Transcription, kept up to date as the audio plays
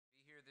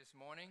this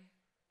morning.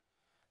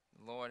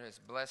 The Lord has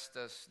blessed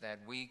us that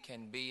we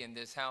can be in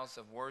this house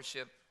of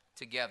worship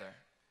together.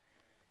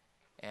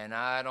 And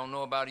I don't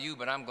know about you,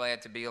 but I'm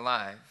glad to be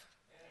alive.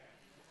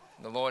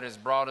 The Lord has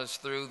brought us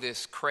through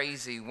this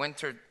crazy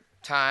winter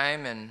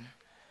time and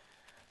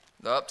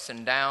the ups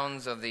and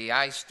downs of the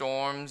ice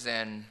storms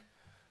and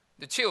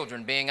the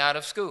children being out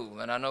of school.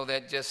 And I know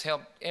that just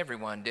helped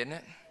everyone, didn't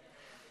it?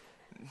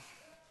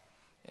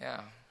 Yeah.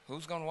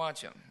 Who's going to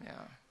watch them? Yeah.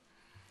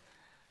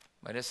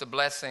 But it's a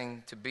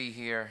blessing to be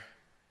here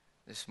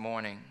this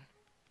morning.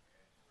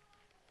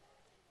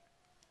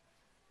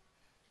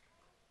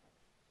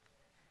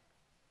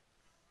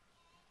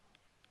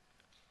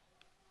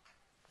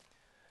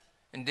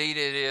 Indeed,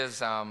 it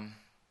is an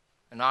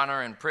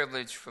honor and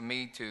privilege for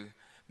me to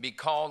be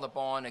called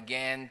upon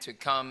again to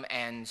come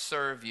and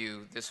serve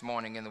you this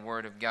morning in the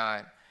Word of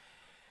God.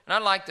 And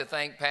I'd like to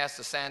thank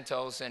Pastor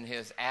Santos in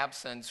his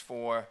absence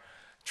for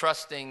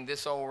trusting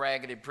this old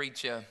raggedy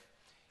preacher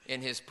in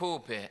his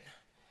pulpit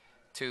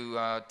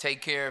to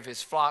take care of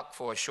his flock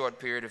for a short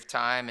period of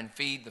time and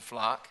feed the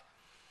flock.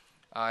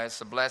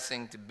 It's a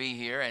blessing to be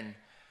here, and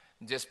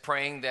just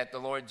praying that the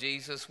Lord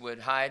Jesus would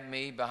hide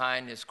me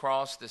behind his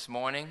cross this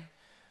morning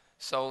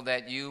so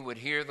that you would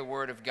hear the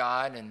word of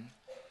God and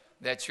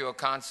that your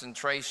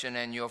concentration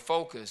and your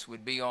focus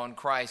would be on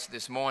Christ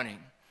this morning.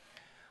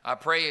 I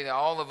pray that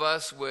all of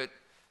us would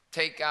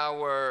take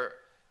our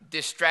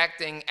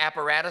distracting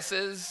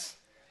apparatuses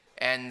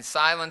and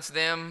silence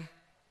them,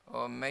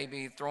 or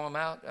maybe throw them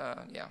out.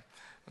 Yeah,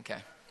 okay.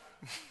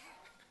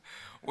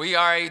 We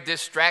are a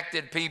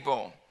distracted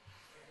people.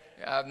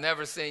 I've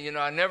never seen,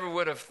 I never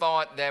would have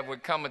thought that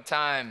would come a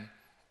time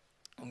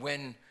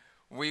when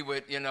we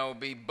would,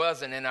 be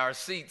buzzing in our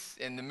seats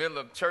in the middle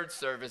of church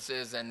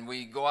services and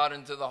we go out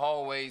into the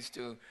hallways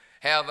to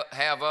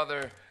have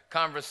other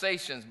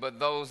conversations, but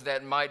those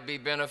that might be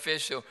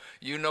beneficial.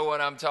 You know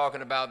what I'm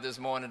talking about this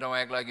morning. Don't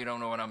act like you don't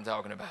know what I'm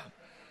talking about.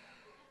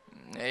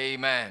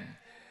 Amen.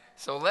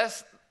 So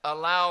let's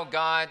allow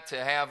God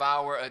to have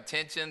our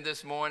attention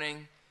this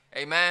morning.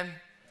 Amen.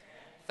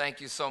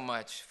 Thank you so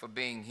much for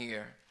being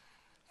here.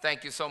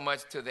 Thank you so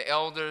much to the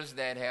elders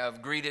that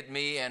have greeted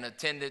me and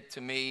attended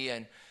to me.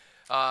 And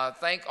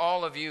thank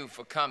all of you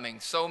for coming.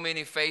 So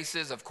many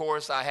faces, of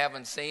course, I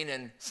haven't seen,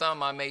 and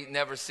some I may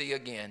never see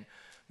again.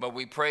 But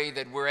we pray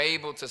that we're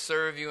able to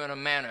serve you in a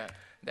manner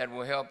that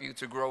will help you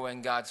to grow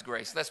in God's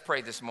grace. Let's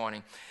pray this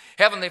morning.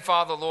 Heavenly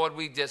Father, Lord,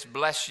 we just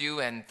bless you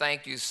and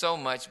thank you so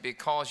much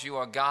because you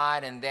are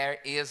God and there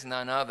is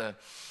none other.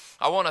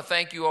 I want to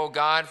thank you, oh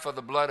God, for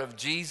the blood of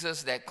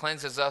Jesus that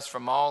cleanses us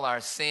from all our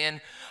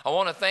sin. I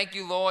want to thank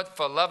you, Lord,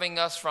 for loving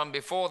us from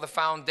before the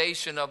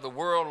foundation of the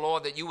world,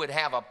 Lord, that you would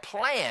have a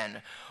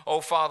plan,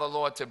 oh Father,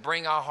 Lord, to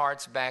bring our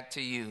hearts back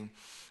to you.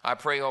 I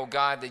pray, oh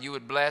God, that you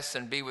would bless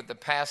and be with the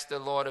pastor,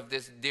 Lord, of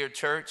this dear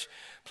church.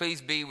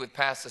 Please be with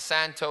Pastor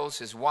Santos,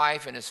 his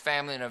wife, and his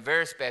family in a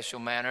very special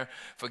manner,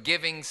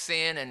 forgiving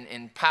sin and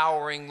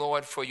empowering,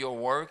 Lord, for your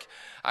work.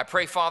 I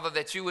pray, Father,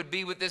 that you would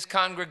be with this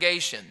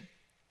congregation,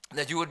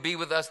 that you would be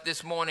with us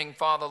this morning,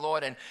 Father,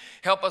 Lord, and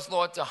help us,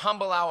 Lord, to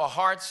humble our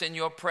hearts in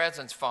your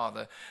presence,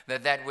 Father,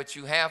 that which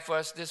you have for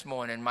us this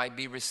morning might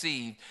be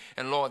received,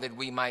 and, Lord, that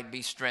we might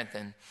be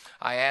strengthened.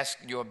 I ask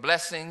your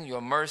blessing,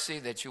 your mercy,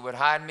 that you would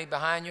hide me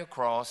behind your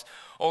cross.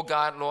 Oh,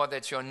 God, Lord,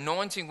 that your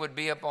anointing would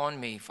be upon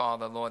me,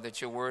 Father, Lord, that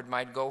your word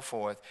might go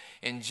forth.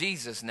 In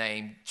Jesus'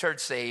 name, church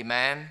say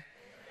amen. Amen.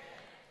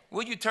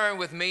 Will you turn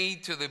with me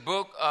to the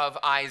book of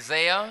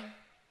Isaiah?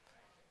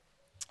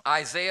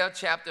 Isaiah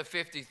chapter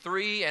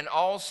 53, and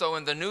also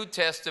in the New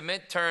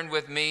Testament, turn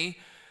with me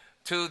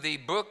to the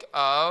book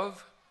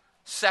of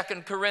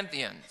 2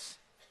 Corinthians.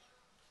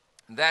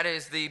 That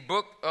is the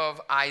book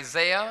of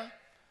Isaiah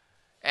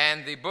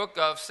and the book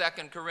of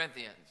 2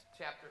 Corinthians,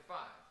 chapter 5.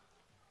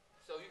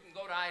 So you can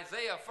go to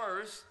Isaiah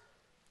first,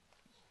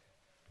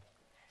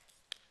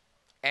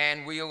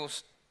 and we'll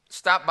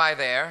stop by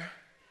there.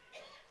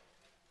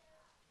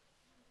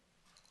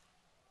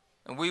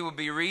 And we will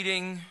be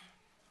reading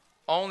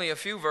only a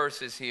few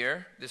verses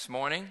here this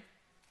morning.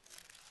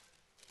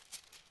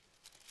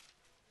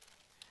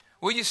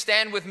 Will you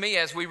stand with me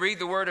as we read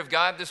the word of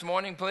God this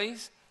morning,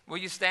 please? Will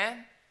you stand?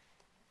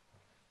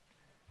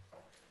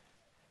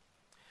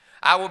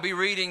 I will be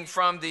reading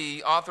from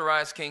the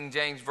Authorized King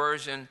James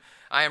Version.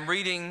 I am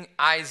reading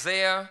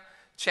Isaiah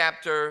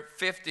chapter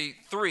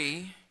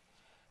 53,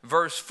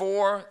 verse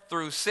 4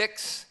 through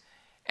 6,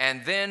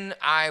 and then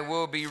I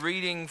will be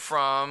reading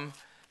from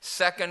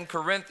 2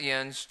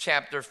 Corinthians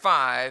chapter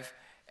 5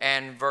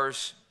 and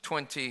verse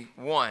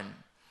 21.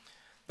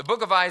 The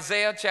book of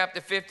Isaiah chapter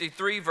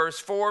 53 verse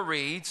 4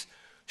 reads,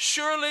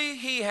 "Surely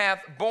he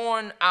hath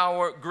borne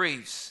our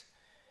griefs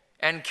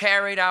and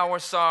carried our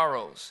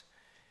sorrows.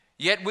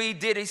 Yet we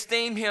did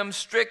esteem him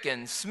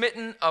stricken,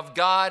 smitten of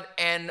God,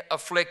 and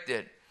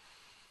afflicted.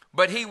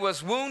 But he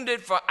was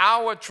wounded for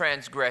our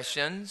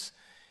transgressions.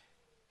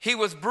 He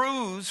was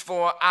bruised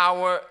for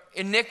our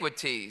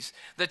iniquities.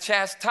 The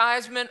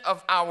chastisement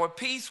of our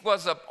peace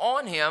was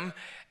upon him,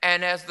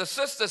 and as the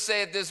sister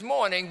said this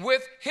morning,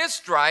 with his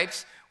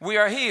stripes we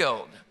are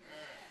healed."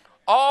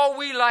 All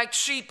we like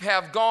sheep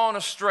have gone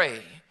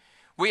astray.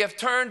 We have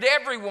turned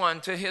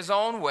everyone to his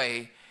own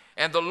way,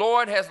 and the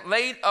Lord has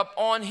laid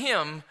upon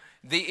him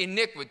the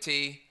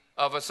iniquity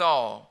of us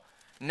all.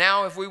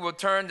 Now, if we will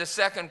turn to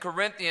 2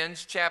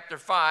 Corinthians chapter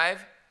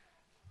 5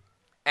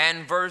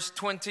 and verse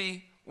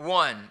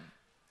 21.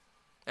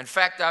 In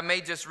fact, I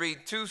may just read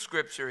two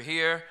scripture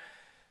here.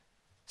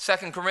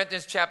 2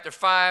 Corinthians chapter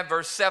 5,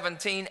 verse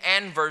 17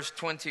 and verse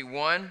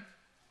 21.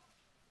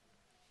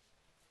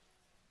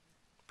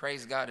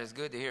 Praise God, it's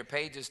good to hear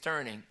pages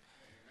turning. Amen.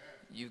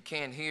 You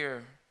can't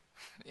hear,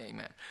 amen.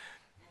 Amen.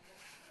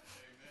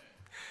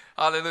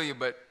 Hallelujah,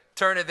 but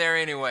turn it there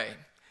anyway.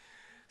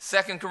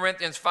 2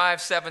 Corinthians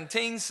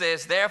 5:17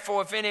 says,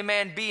 therefore, if any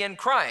man be in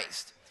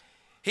Christ,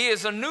 he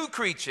is a new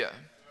creature.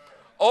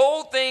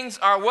 Old things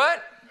are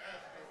what?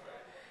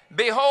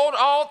 Behold,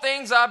 all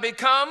things are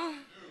become.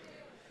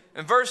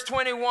 In verse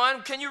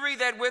 21, can you read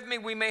that with me?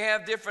 We may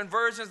have different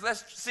versions.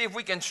 Let's see if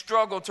we can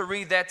struggle to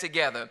read that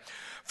together.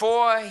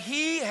 For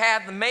he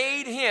hath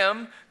made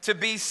him to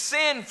be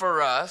sin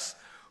for us,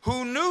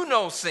 who knew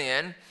no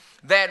sin,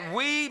 that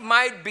we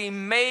might be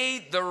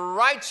made the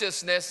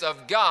righteousness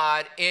of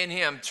God in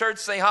him. Church,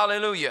 say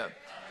hallelujah. Hallelujah.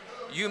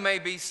 You may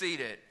be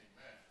seated.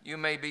 You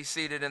may be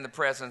seated in the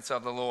presence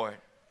of the Lord.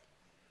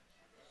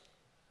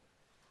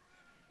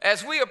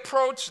 As we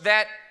approach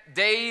that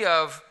day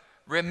of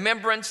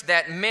remembrance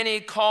that many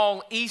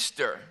call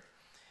Easter,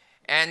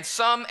 and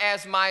some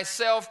as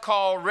myself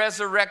call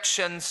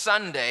Resurrection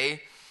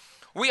Sunday,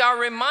 we are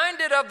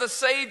reminded of the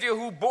Savior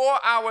who bore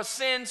our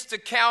sins to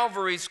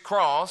Calvary's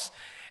cross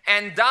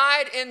and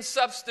died in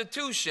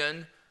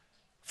substitution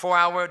for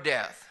our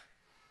death.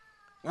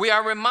 We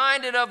are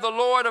reminded of the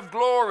Lord of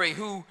glory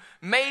who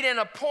made an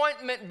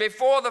appointment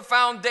before the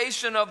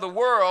foundation of the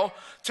world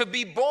to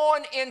be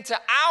born into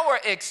our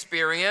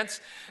experience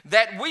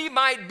that we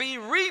might be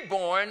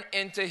reborn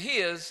into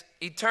his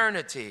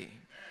eternity.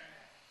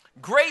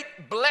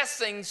 Great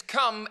blessings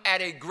come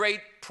at a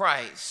great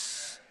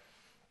price.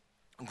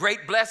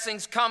 Great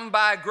blessings come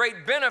by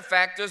great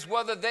benefactors,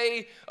 whether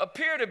they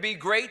appear to be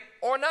great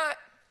or not.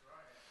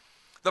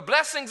 The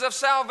blessings of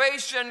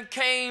salvation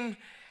came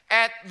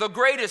at the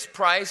greatest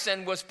price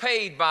and was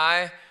paid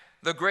by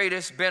the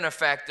greatest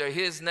benefactor.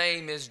 His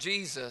name is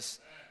Jesus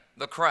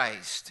the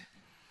Christ.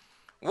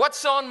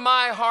 What's on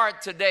my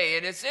heart today?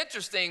 And it's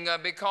interesting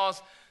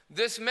because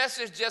this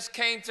message just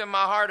came to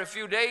my heart a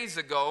few days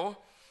ago,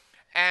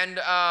 and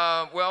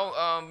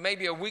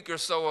maybe a week or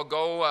so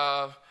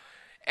ago,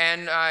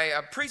 and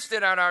I preached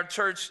it at our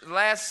church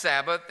last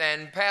Sabbath,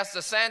 and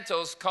Pastor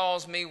Santos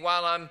calls me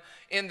while I'm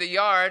in the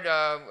yard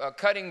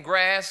cutting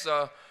grass,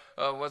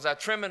 was I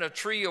trimming a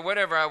tree or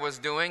whatever I was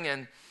doing,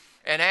 and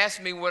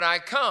asked me would I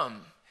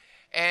come.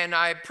 And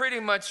I pretty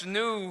much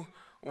knew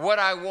what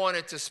I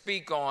wanted to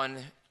speak on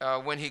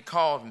when he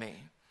called me.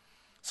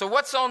 So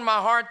what's on my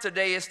heart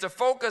today is to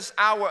focus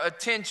our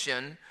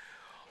attention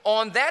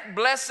on that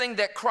blessing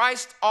that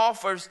Christ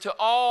offers to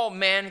all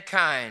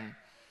mankind,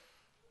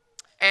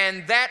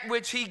 and that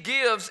which he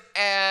gives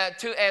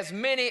to as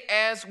many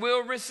as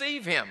will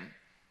receive him.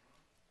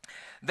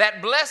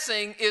 That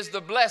blessing is the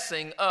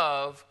blessing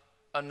of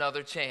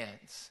another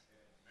chance.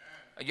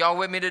 Are y'all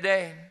with me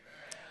today?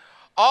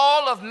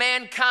 All of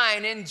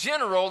mankind in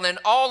general and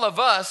all of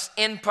us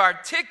in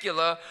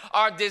particular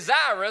are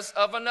desirous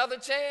of another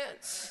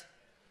chance.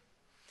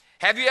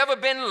 Have you ever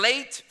been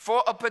late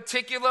for a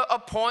particular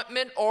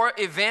appointment or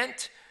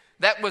event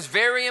that was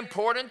very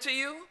important to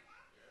you?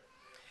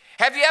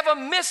 Have you ever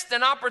missed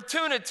an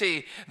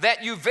opportunity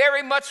that you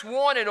very much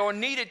wanted or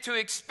needed to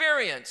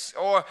experience?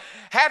 Or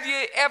have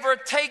you ever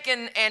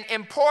taken an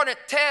important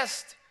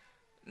test?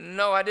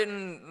 No, I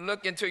didn't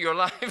look into your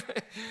life.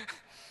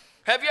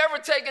 Have you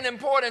ever taken an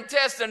important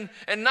test and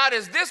not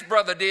as this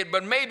brother did,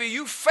 but maybe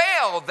you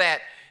failed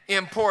that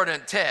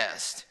important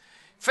test,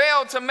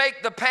 failed to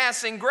make the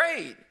passing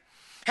grade?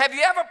 Have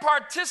you ever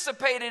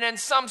participated in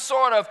some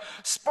sort of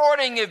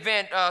sporting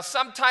event,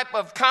 some type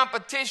of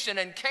competition,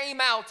 and came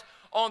out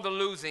on the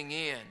losing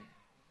end?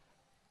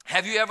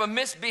 Have you ever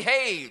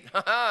misbehaved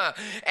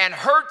and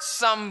hurt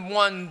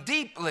someone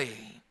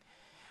deeply,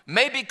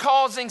 maybe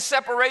causing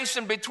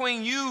separation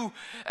between you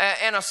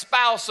and a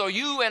spouse or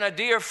you and a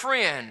dear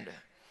friend?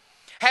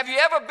 Have you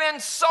ever been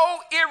so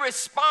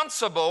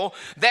irresponsible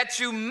that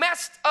you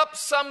messed up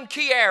some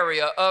key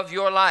area of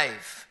your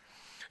life?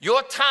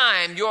 Your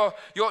time, your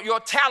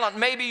talent,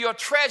 maybe your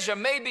treasure,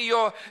 maybe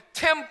your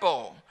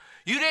temple.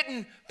 You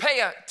didn't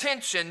pay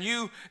attention.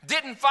 You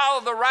didn't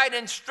follow the right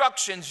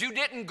instructions. You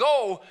didn't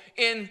go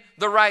in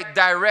the right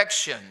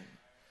direction.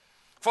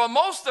 For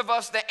most of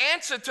us, the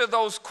answer to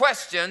those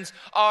questions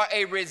are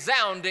a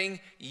resounding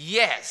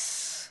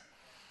yes.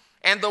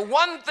 And the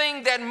one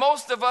thing that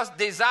most of us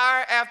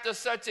desire after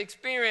such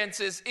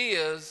experiences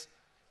is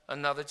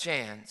another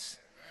chance.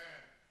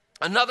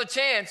 Another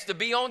chance to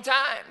be on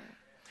time.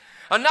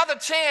 Another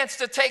chance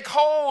to take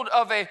hold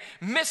of a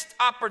missed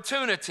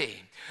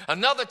opportunity.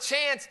 Another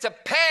chance to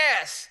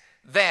pass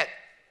that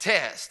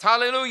test.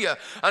 Hallelujah.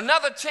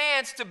 Another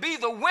chance to be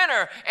the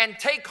winner and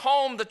take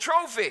home the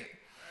trophy.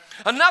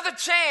 Another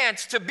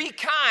chance to be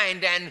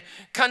kind and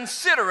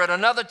considerate.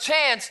 Another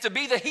chance to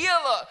be the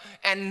healer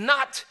and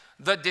not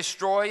the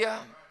destroyer.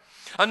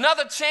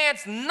 Another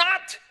chance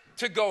not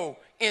to go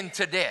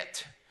into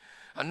debt.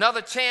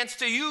 Another chance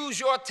to use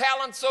your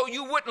talent so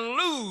you wouldn't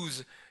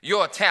lose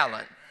your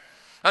talent.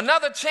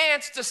 Another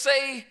chance to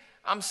say,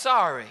 I'm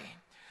sorry.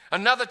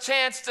 Another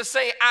chance to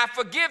say, I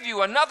forgive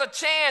you. Another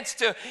chance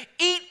to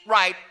eat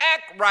right,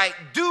 act right,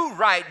 do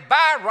right,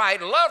 buy right,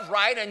 love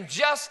right, and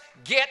just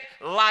get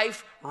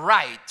life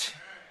right.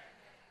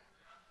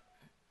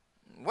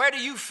 Where do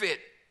you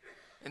fit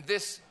in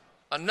this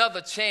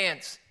another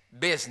chance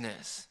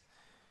business?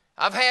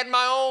 I've had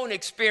my own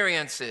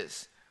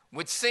experiences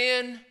with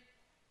sin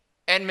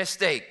and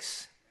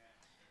mistakes.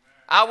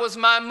 I was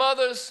my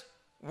mother's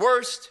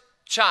worst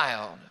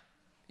child.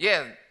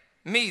 Yeah,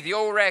 me, the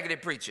old raggedy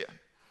preacher.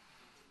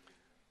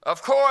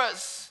 Of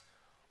course,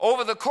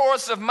 over the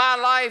course of my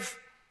life,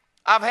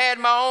 I've had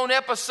my own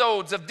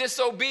episodes of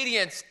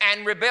disobedience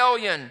and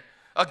rebellion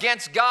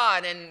against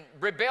God and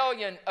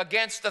rebellion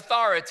against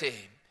authority.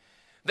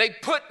 They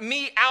put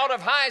me out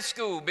of high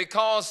school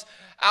because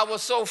I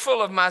was so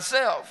full of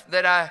myself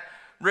that I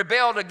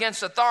rebelled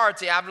against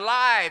authority. I've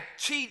lied,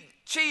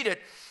 cheated,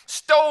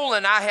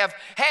 stolen. I have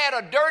had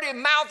a dirty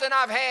mouth and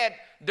I've had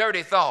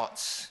dirty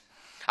thoughts.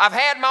 I've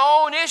had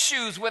my own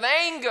issues with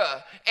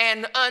anger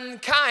and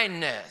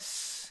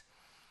unkindness.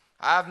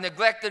 I've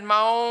neglected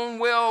my own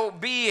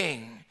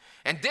well-being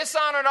and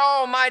dishonored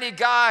Almighty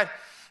God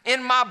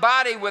in my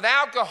body with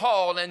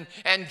alcohol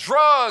and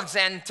drugs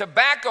and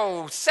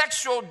tobacco,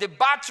 sexual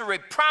debauchery,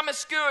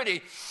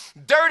 promiscuity,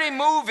 dirty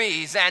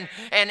movies, and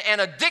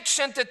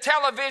addiction to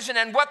television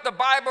and what the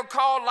Bible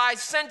called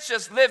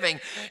licentious living.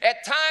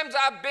 At times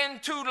I've been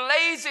too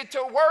lazy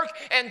to work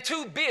and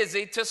too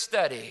busy to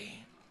study.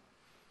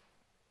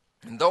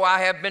 And though I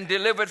have been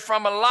delivered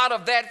from a lot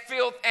of that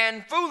filth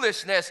and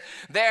foolishness,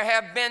 there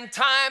have been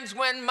times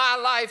when my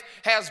life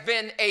has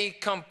been a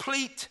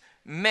complete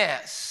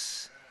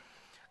mess.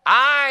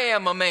 I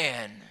am a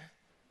man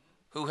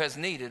who has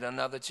needed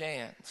another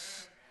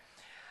chance.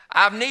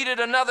 I've needed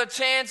another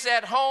chance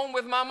at home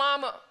with my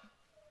mama.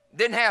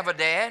 Didn't have a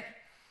dad.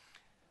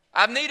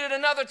 I've needed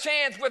another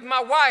chance with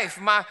my wife,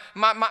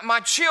 my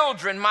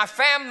children, my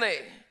family.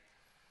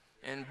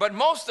 But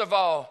most of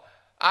all,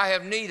 I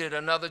have needed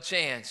another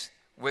chance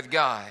with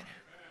God.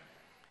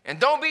 And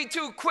don't be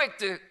too quick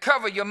to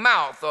cover your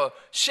mouth or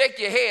shake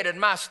your head at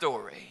my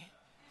story,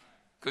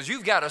 because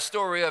you've got a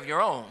story of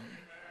your own.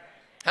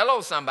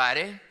 Hello,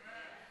 somebody.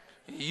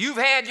 You've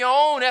had your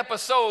own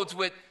episodes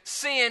with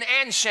sin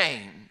and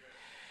shame.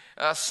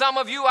 Some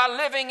of you are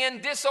living in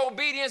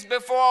disobedience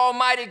before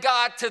Almighty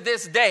God to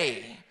this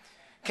day.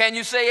 Can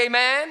you say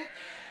amen?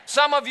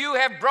 Some of you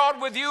have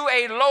brought with you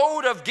a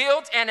load of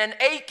guilt and an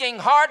aching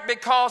heart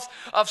because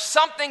of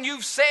something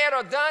you've said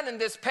or done in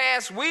this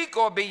past week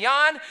or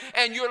beyond,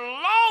 and you're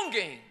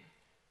longing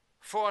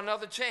for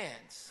another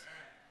chance.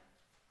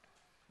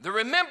 The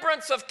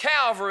remembrance of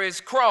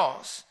Calvary's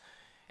cross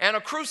and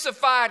a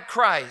crucified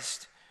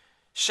Christ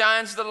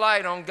shines the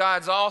light on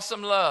God's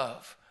awesome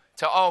love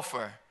to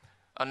offer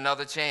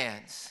another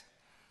chance.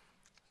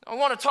 I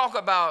want to talk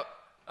about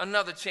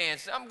another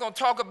chance. I'm going to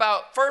talk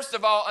about, first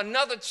of all,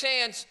 another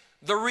chance,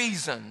 the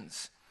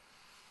reasons.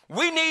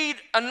 We need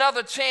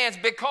another chance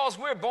because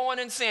we're born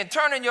in sin.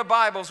 Turn in your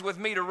Bibles with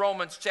me to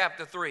Romans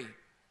chapter 3.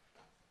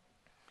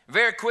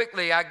 Very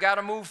quickly, I got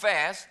to move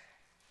fast.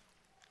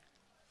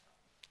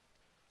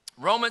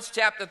 Romans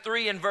chapter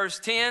 3 and verse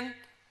 10.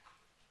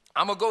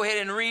 I'm going to go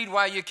ahead and read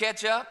while you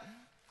catch up.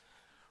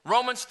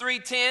 Romans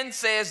 3:10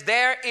 says,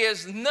 there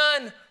is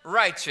none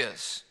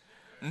righteous,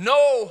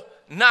 no,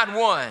 not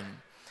one.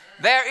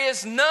 There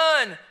is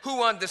none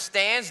who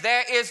understands.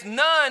 There is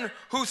none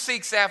who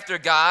seeks after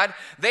God.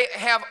 They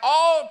have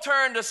all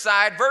turned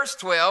aside. Verse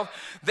 12,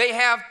 they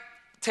have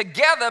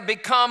together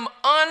become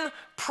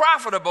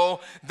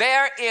unprofitable.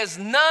 There is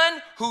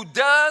none who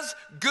does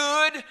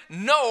good,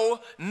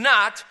 no,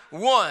 not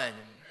one.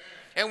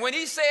 And when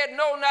he said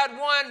no, not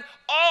one,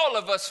 all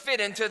of us fit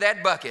into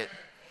that bucket.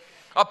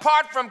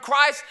 Apart from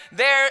Christ,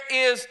 there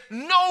is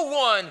no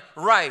one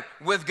right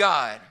with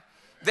God.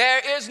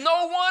 There is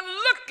no one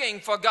looking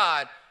for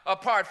God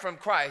apart from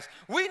Christ.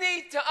 We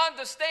need to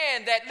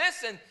understand that,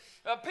 listen,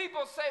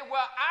 people say,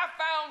 well, I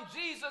found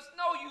Jesus.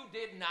 No, you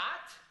did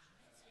not.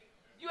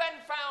 You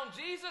hadn't found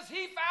Jesus.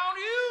 He found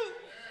you.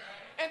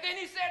 And then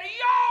he said,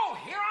 yo,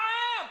 here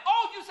I am.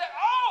 Oh, you said,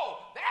 oh,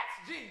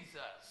 that's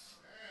Jesus.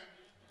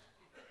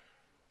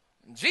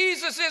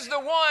 Jesus is the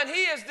one.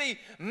 He is the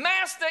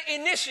master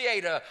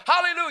initiator.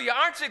 Hallelujah.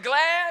 Aren't you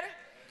glad?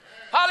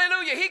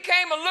 Hallelujah. He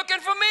came looking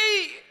for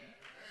me.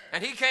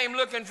 And he came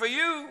looking for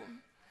you.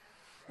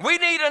 We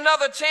need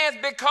another chance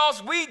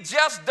because we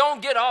just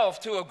don't get off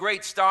to a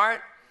great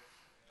start.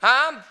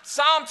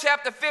 Psalm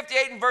chapter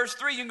 58 and verse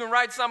 3, you can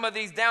write some of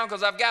these down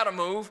because I've got to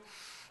move.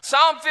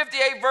 Psalm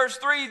 58 verse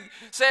 3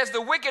 says,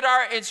 the wicked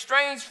are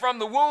estranged from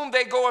the womb.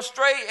 They go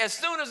astray as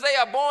soon as they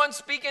are born,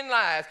 speaking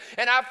lies.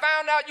 And I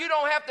found out you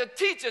don't have to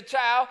teach a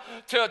child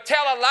to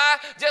tell a lie.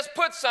 Just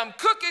put some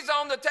cookies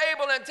on the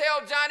table and tell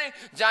Johnny,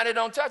 Johnny,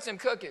 don't touch them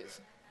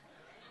cookies.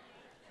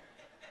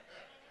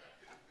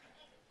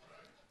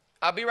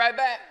 I'll be right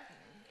back.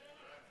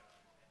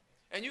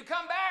 And you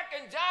come back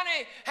and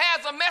Johnny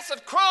has a mess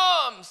of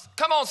crumbs.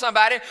 Come on,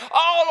 somebody.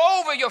 All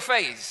over your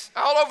face.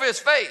 All over his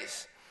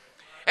face.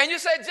 And you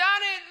say, Johnny,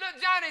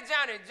 look,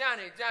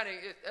 Johnny,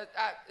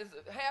 is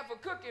half a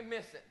cookie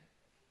missing.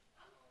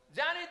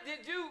 Johnny,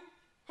 did you,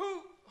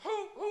 who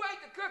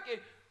ate the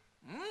cookie?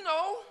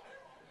 No.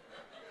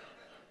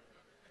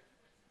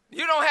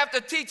 You don't have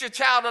to teach a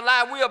child a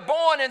lie. We are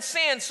born in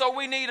sin, so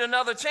we need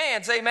another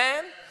chance.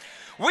 Amen?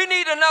 We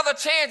need another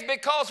chance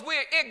because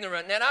we're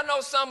ignorant. And I know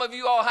some of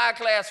you all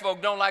high-class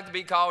folk don't like to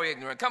be called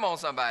ignorant. Come on,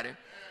 somebody.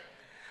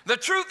 The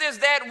truth is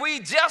that we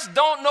just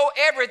don't know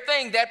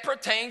everything that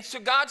pertains to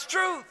God's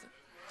truth.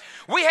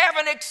 We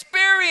haven't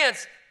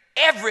experienced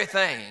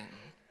everything.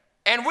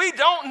 And we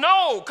don't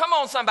know, come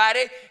on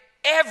somebody,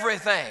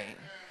 everything.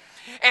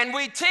 And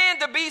we tend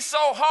to be so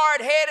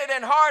hard-headed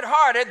and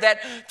hard-hearted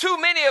that too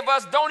many of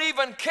us don't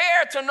even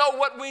care to know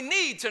what we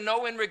need to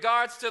know in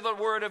regards to the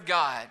Word of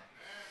God.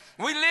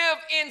 We live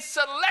in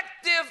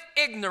selective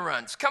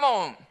ignorance, come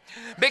on,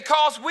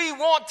 because we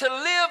want to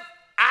live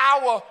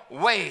our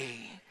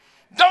way.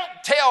 Don't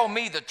tell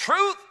me the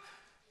truth.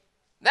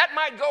 That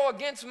might go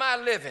against my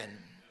living.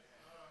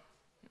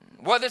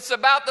 Whether it's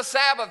about the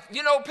Sabbath.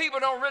 You know,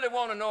 people don't really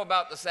want to know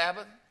about the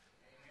Sabbath.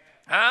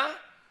 Huh?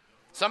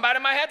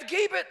 Somebody might have to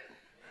keep it.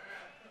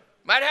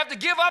 Might have to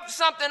give up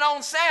something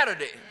on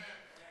Saturday.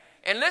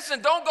 And listen,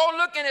 don't go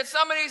looking at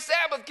some of these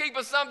Sabbath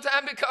keepers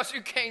sometime because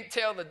you can't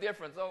tell the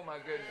difference. Oh, my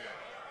goodness.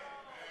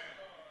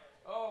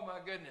 Oh, my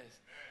goodness.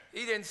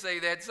 He didn't say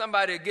that.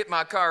 Somebody get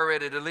my car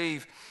ready to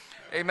leave.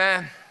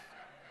 Amen.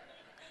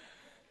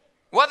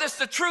 Whether it's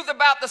the truth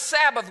about the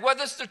Sabbath,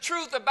 whether it's the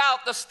truth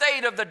about the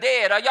state of the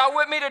dead. Are y'all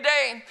with me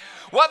today?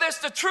 Whether it's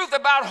the truth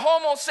about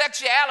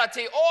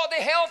homosexuality or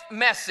the health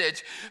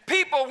message,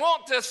 people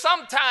want to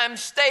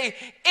sometimes stay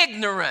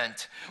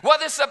ignorant.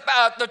 Whether it's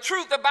about the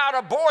truth about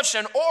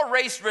abortion or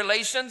race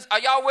relations. Are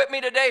y'all with me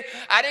today?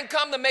 I didn't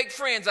come to make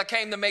friends. I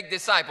came to make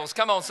disciples.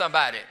 Come on,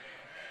 somebody.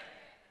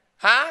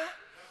 Huh?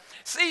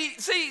 See,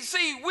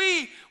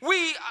 we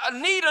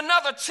need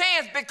another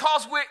chance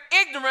because we're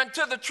ignorant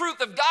to the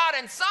truth of God,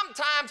 and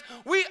sometimes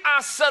we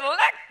are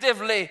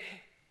selectively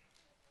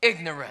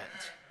ignorant.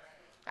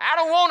 I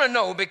don't want to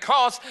know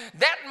because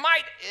that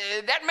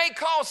may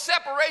cause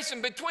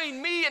separation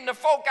between me and the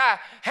folk I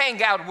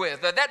hang out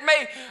with. That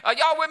may,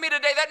 y'all with me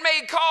today, that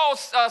may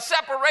cause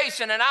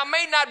separation, and I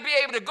may not be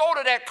able to go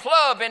to that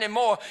club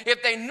anymore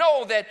if they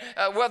know that,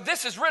 well,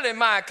 this is really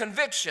my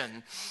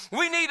conviction.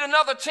 We need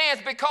another chance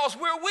because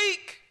we're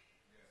weak.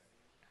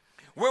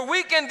 We're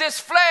weak in this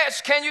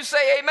flesh. Can you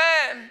say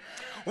amen?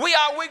 We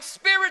are weak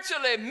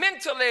spiritually,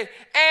 mentally,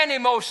 and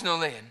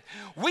emotionally.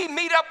 We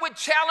meet up with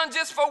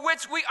challenges for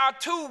which we are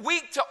too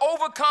weak to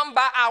overcome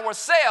by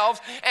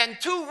ourselves and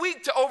too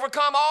weak to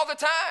overcome all the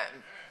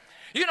time.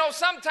 You know,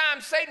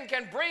 sometimes Satan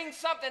can bring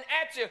something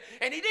at you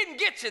and he didn't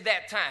get you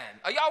that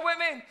time. Are y'all with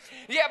me?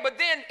 Yeah, but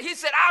then he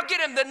said, I'll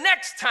get him the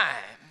next time.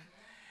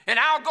 And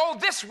I'll go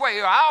this way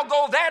or I'll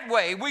go that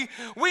way. We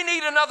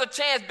need another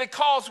chance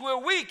because we're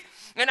weak.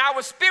 In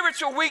our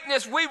spiritual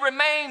weakness, we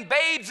remain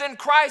babes in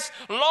Christ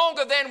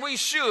longer than we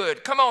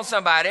should. Come on,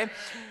 somebody.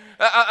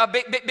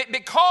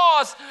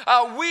 Because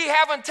we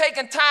haven't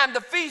taken time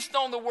to feast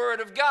on the Word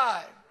of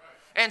God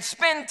and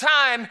spend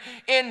time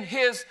in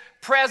His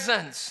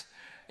presence.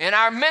 In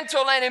our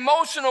mental and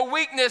emotional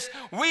weakness,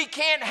 we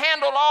can't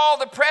handle all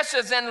the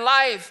pressures in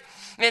life.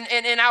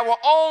 In our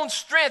own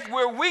strength,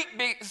 we're weak,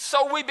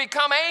 so we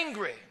become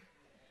angry.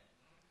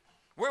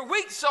 We're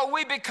weak, so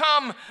we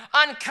become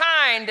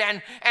unkind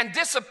and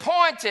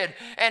disappointed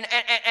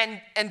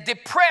and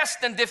depressed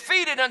and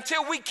defeated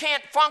until we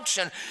can't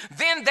function.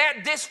 Then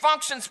that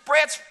dysfunction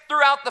spreads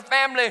throughout the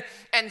family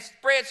and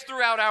spreads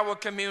throughout our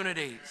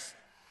communities.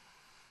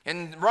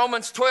 In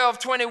Romans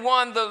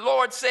 12:21, the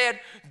Lord said,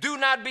 do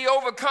not be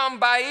overcome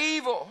by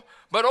evil,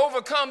 but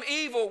overcome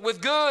evil with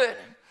good.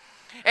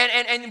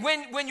 And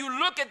when you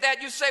look at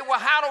that, you say, well,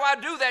 how do I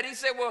do that? He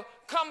said, well,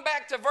 come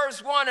back to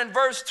verse 1 and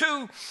verse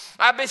 2.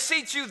 I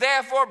beseech you,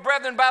 therefore,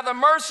 brethren, by the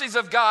mercies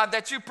of God,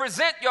 that you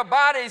present your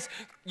bodies,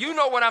 you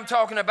know what I'm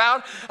talking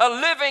about, a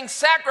living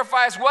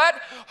sacrifice,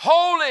 what?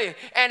 Holy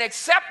and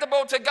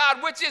acceptable to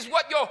God, which is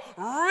what? Your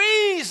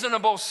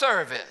reasonable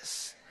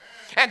service.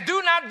 And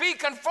do not be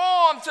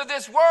conformed to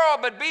this world,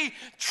 but be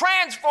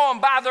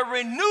transformed by the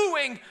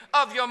renewing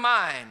of your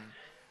mind,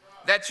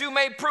 that you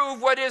may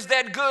prove what is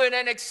that good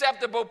and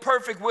acceptable,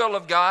 perfect will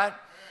of God.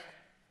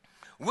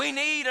 We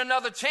need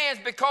another chance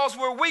because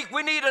we're weak.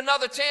 We need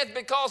another chance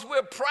because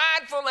we're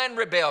prideful and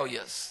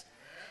rebellious.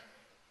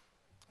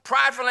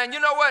 Prideful, and you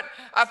know what?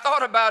 I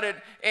thought about it,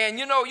 and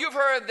you know, you've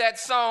heard that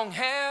song,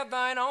 have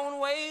thine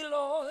own way,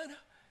 Lord,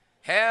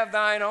 have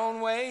thine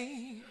own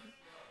way.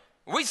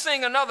 We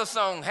sing another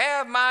song,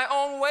 have my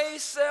own way,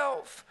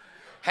 self,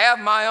 have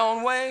my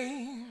own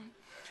way.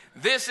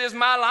 This is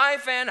my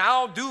life and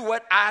I'll do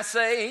what I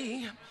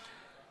say.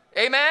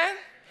 Amen?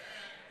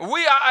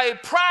 We are a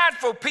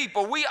prideful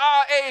people. We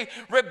are a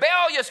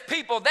rebellious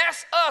people.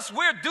 That's us.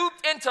 We're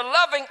duped into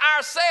loving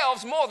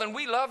ourselves more than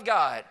we love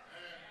God.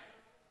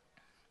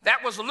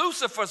 That was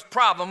Lucifer's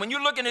problem. When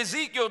you look in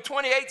Ezekiel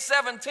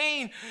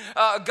 28:17,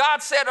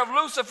 God said of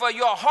Lucifer,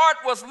 your heart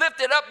was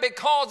lifted up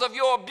because of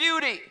your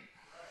beauty.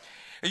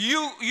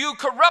 You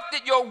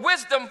corrupted your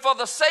wisdom for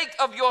the sake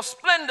of your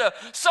splendor.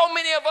 So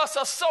many of us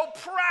are so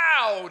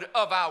proud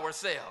of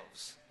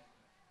ourselves.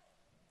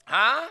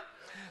 Huh?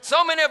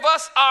 So many of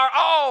us are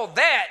all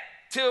that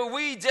till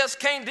we just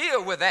can't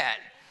deal with that.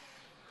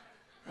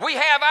 We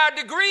have our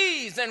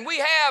degrees and we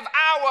have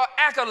our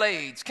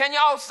accolades. Can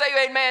y'all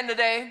say amen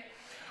today?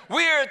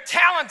 We're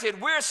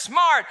talented, we're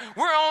smart,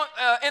 we're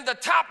in the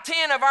top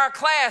 10 of our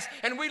class,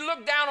 and we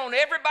look down on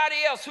everybody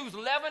else who's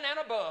 11 and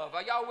above.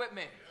 Are y'all with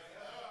me?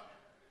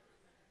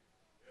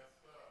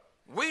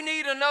 We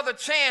need another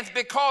chance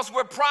because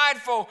we're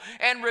prideful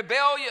and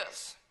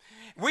rebellious.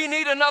 We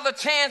need another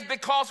chance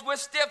because we're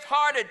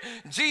stiff-hearted.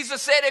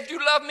 Jesus said, if you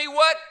love me,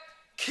 what?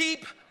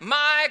 Keep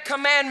my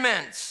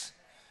commandments.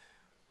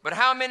 But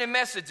how many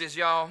messages,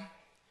 y'all,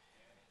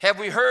 have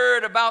we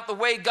heard about the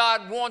way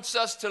God wants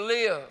us to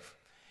live?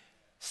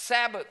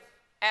 Sabbath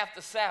after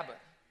Sabbath,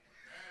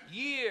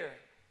 year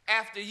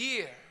after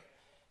year.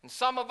 And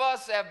some of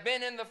us have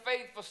been in the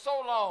faith for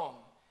so long,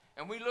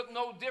 and we look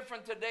no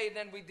different today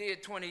than we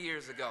did 20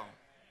 years ago.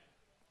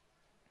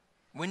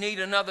 We need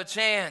another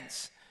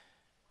chance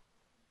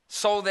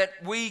so that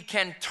we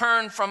can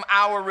turn from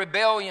our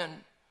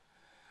rebellion.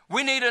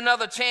 We need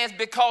another chance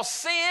because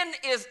sin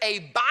is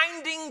a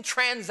binding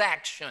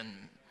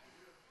transaction.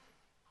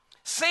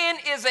 Sin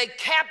is a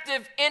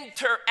captive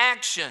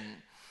interaction.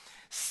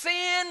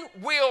 Sin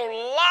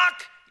will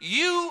lock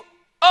you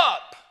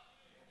up.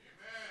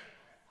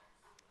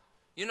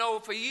 You know,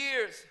 for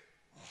years,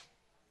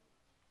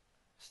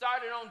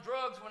 started on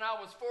drugs when I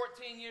was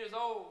 14 years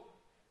old.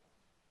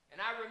 And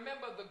I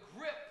remember the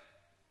grip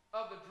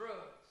of the drugs.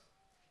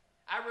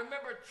 I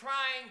remember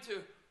trying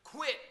to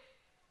quit.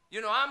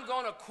 You know, I'm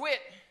going to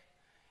quit.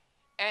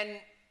 And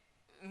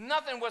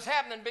nothing was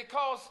happening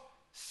because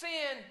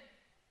sin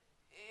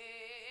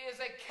is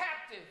a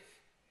captive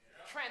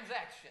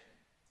transaction.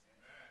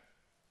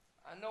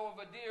 I know of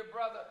a dear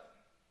brother.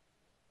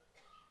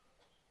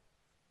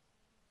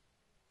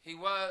 He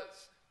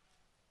was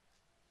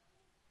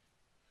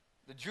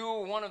the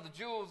jewel, one of the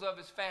jewels of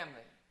his family.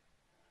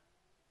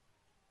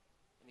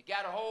 And he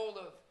got a hold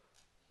of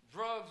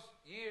drugs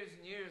years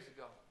and years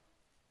ago.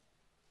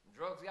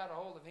 Drugs got a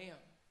hold of him.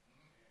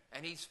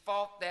 And he's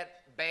fought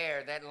that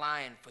bear, that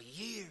lion, for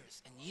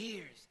years and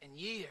years and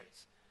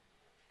years.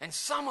 And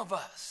some of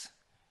us,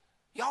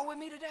 y'all with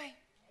me today?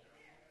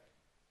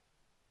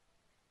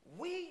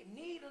 We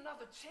need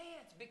another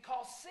chance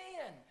because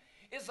sin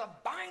is a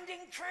binding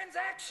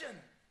transaction.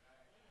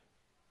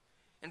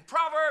 In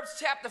Proverbs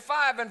chapter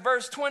 5 and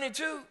verse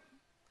 22,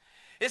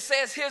 it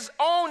says, his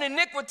own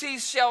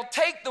iniquities shall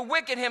take the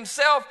wicked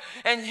himself,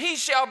 and he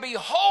shall be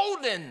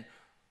holden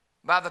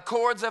by the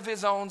cords of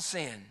his own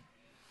sin.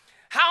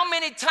 How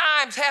many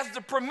times has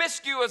the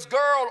promiscuous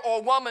girl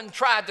or woman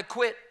tried to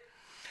quit?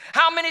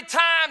 How many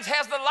times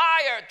has the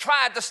liar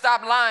tried to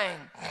stop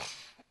lying?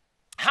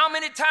 How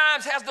many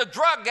times has the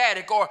drug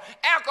addict or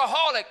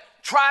alcoholic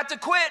tried to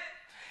quit?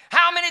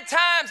 How many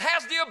times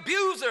has the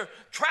abuser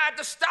tried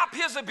to stop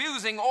his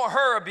abusing or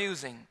her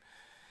abusing?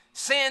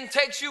 Sin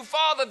takes you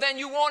farther than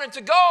you wanted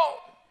to go.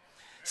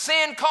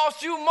 Sin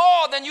costs you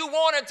more than you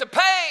wanted to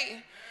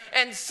pay.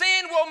 And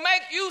sin will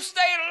make you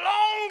stay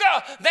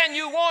longer than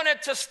you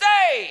wanted to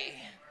stay.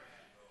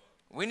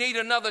 We need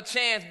another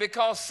chance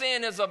because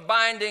sin is a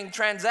binding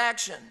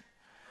transaction.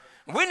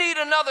 We need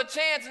another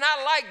chance, and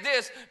I like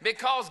this,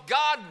 because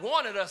God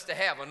wanted us to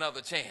have another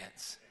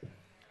chance.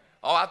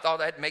 Oh, I thought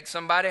that'd make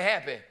somebody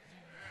happy.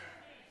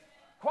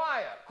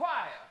 Choir,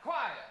 choir,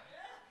 choir.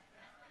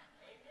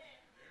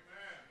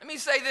 Let me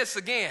say this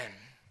again.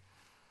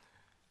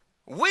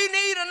 We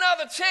need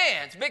another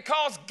chance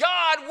because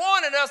God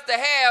wanted us to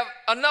have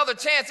another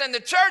chance. And the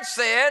church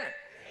said, amen.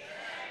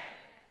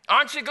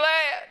 Aren't you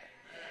glad?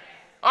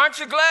 Aren't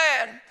you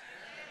glad?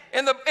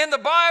 In the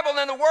Bible,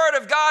 in the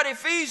Word of God,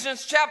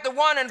 Ephesians chapter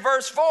 1 and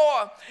verse 4,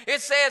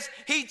 it says,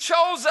 he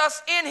chose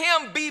us in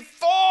him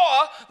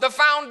before the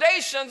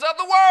foundations of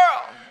the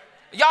world.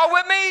 Y'all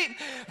with me?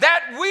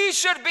 That we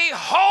should be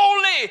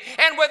holy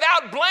and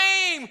without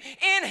blame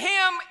in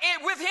him,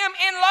 with him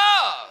in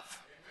love.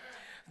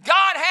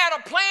 God had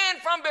a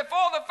plan from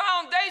before the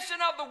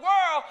foundation of the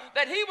world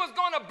that he was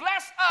going to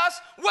bless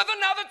us with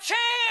another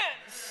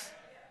chance.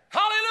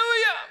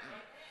 Hallelujah.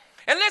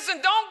 And listen,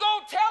 don't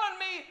go telling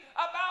me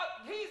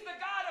about he's the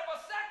God of a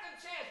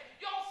second chance.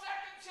 Your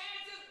second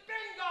chance is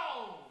been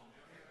gone.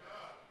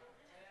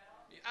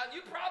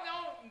 You probably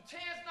on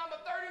chance number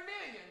 30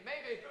 million,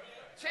 maybe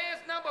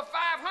chance number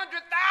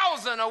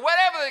 500,000 or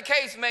whatever the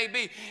case may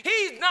be.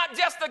 He's not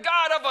just the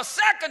God of a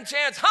second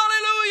chance.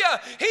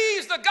 Hallelujah.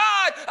 He's the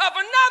God of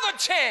another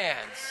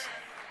chance.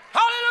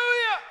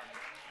 Hallelujah.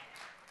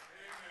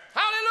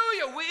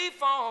 Hallelujah. We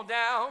fall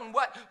down.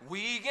 What?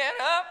 We get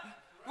up.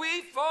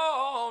 We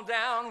fall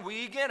down.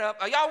 We get up.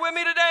 Are y'all with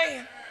me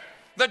today?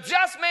 The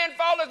just man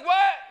falleth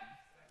what?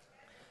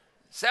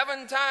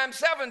 7 times,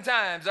 7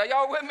 times. Are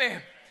y'all with me?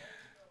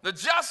 The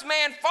just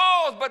man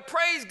falls, but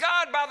praise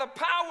God by the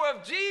power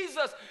of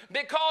Jesus,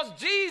 because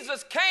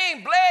Jesus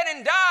came, bled,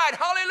 and died.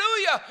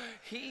 Hallelujah.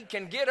 He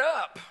can get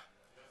up.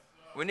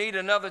 We need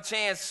another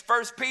chance.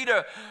 1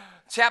 Peter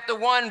chapter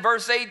 1,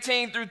 verse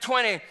 18 through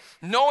 20.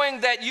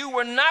 Knowing that you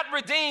were not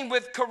redeemed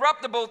with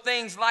corruptible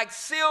things like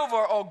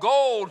silver or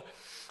gold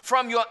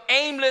from your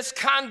aimless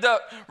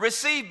conduct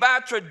received by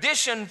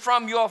tradition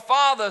from your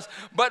fathers,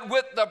 but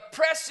with the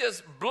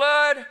precious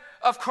blood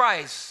of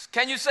Christ.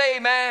 Can you say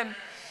amen?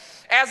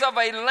 As of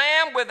a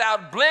lamb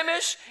without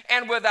blemish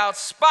and without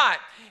spot.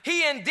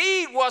 He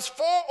indeed was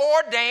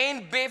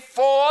foreordained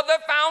before the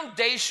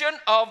foundation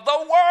of the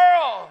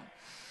world,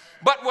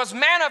 but was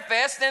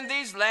manifest in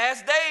these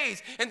last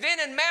days. And then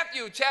in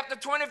Matthew chapter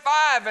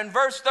 25 and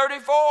verse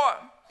 34,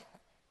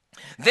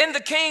 then the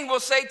king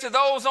will say to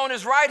those on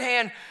his right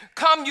hand,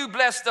 come, you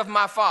blessed of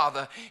my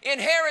Father,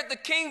 inherit the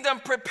kingdom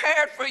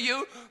prepared for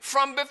you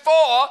from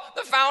before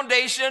the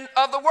foundation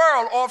of the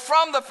world, or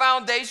from the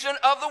foundation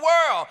of the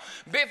world.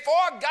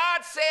 Before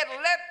God said,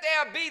 let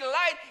there be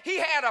light, he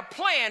had a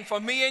plan for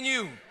me and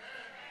you.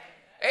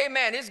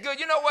 Amen. It's good.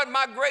 You know what?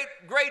 My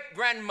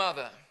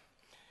great-great-grandmother,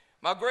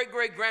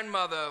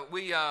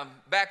 we,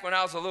 back when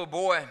I was a little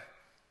boy,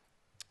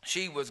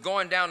 she was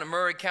going down to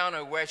Murray County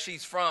where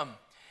she's from.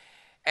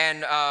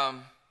 And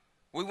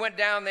we went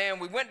down there,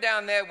 and we went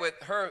down there with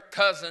her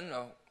cousin,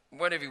 or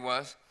whatever he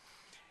was.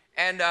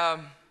 And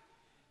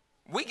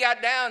we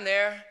got down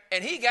there,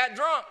 and he got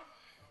drunk.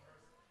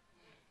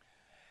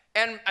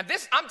 And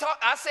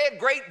I said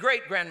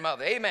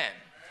great-great-grandmother, amen.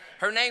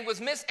 Her name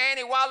was Miss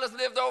Annie Wallace,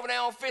 lived over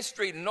there on 5th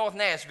Street in North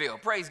Nashville,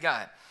 praise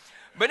God.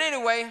 But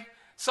anyway,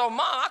 so Mom,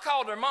 I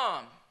called her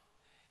Mom.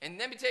 And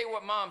let me tell you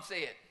what Mom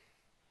said.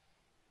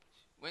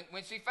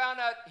 When she found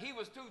out he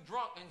was too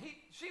drunk, and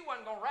she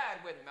wasn't going to ride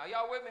with him. Are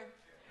y'all with me?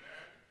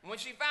 When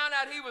she found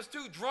out he was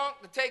too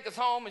drunk to take us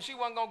home, and she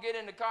wasn't going to get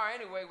in the car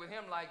anyway with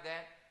him like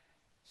that,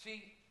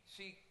 she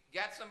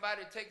got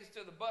somebody to take us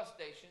to the bus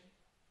station,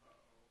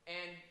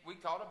 and we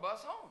caught a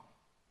bus home.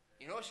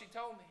 You know what she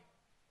told me?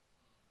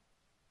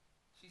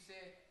 She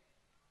said,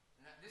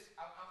 now this,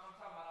 I'm talking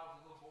about I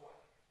was a little boy,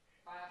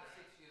 5 or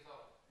 6 years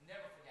old,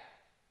 never forgot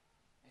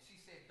it. And she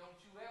said,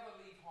 don't you ever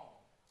leave home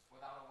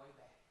without a way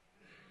back.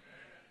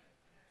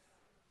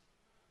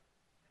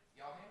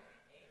 Y'all hear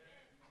me?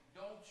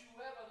 Don't you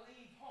ever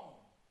leave home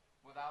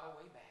without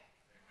a way back.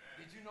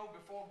 Did you know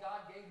before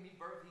God gave me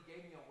birth, he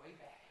gave me a way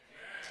back?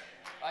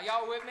 Are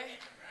y'all with me?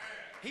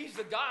 He's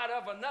the God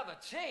of another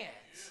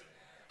chance.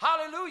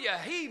 Hallelujah.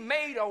 He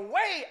made a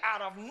way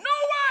out of no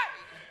way.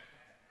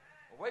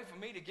 A way for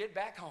me to get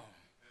back home.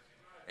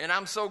 And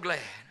I'm so glad.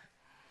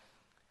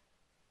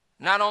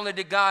 Not only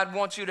did God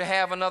want you to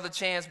have another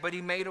chance, but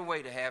he made a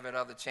way to have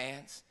another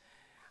chance.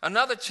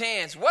 Another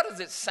chance, what does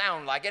it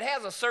sound like? It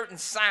has a certain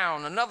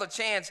sound. Another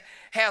chance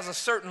has a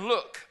certain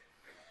look.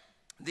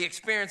 The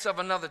experience of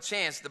another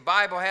chance. The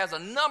Bible has a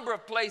number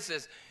of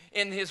places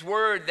in his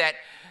word that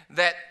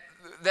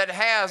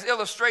has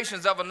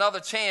illustrations of another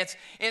chance.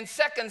 In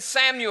 2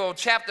 Samuel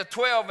chapter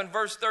 12 and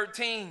verse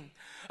 13,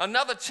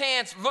 another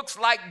chance looks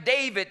like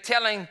Nathan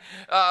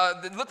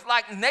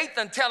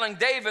telling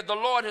David, the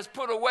Lord has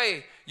put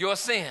away your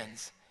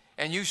sins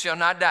and you shall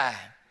not die.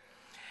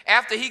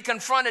 After he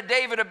confronted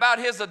David about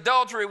his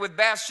adultery with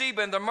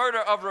Bathsheba and the murder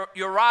of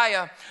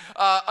Uriah,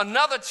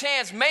 another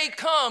chance may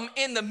come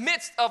in the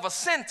midst of a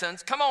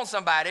sentence, come on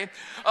somebody,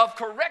 of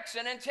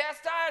correction and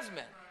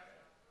chastisement.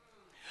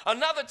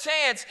 Another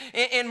chance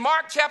in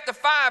Mark chapter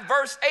 5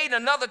 verse 8,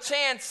 another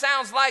chance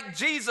sounds like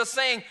Jesus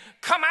saying,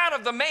 come out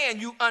of the man,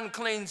 you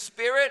unclean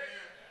spirit.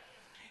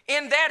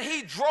 In that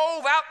he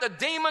drove out the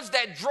demons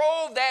that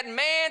drove that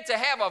man to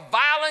have a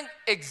violent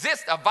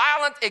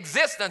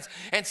existence.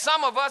 And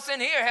some of us in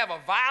here have a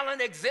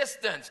violent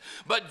existence.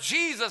 But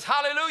Jesus,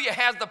 hallelujah,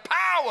 has the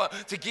power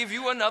to give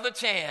you another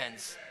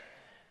chance.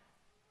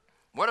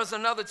 What does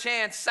another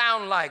chance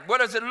sound like? What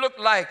does it look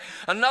like?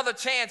 Another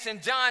chance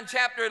in John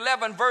chapter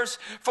 11 verse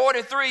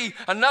 43,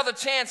 another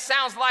chance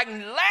sounds like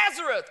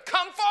Lazarus,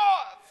 come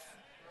forth.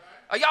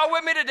 Are y'all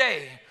with me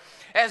today?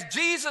 As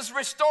Jesus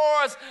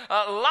restores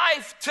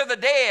life to the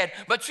dead.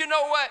 But you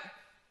know what?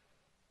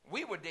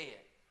 We were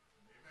dead.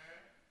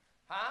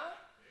 Huh?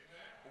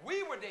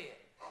 We were dead.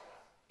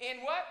 In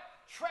what?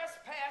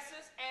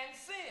 Trespasses and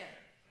sin.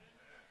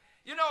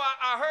 You know,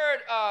 I heard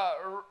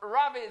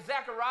Ravi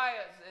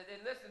Zacharias,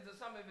 and listened to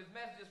some of his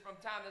messages from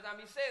time to time.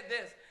 He said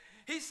this.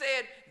 He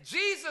said,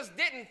 Jesus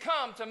didn't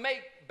come to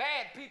make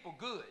bad people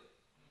good.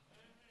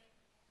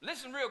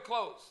 Listen real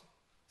close.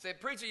 Said,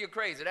 preacher, you're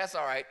crazy. That's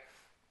all right.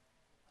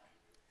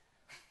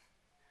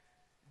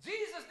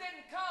 Jesus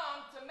didn't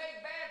come to make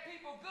bad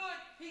people good.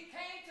 He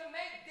came to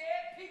make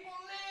dead people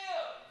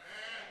live.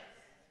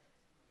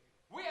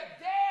 We are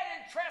dead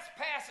in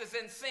trespasses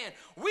and sin.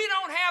 We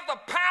don't have the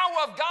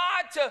power of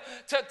God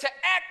to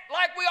act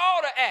like we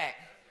ought to act.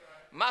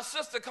 My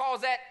sister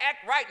calls that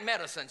act right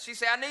medicine. She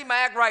said, I need my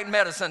act right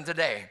medicine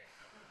today.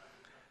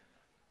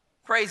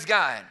 Praise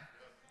God.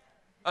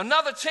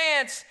 Another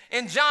chance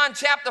in John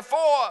chapter 4,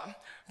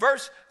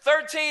 verse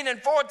 13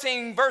 and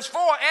 14, verse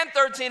 4 and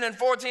 13 and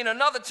 14,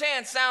 another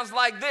chance sounds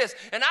like this.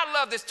 And I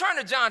love this. Turn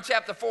to John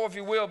chapter 4, if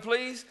you will,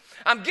 please.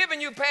 I'm giving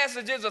you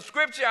passages of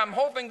scripture. I'm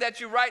hoping that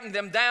you're writing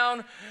them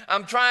down.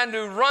 I'm trying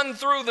to run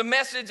through the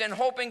message and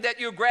hoping that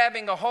you're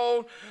grabbing a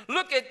hold.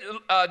 Look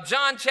at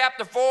John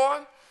chapter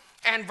 4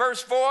 and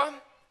verse 4.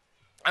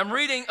 I'm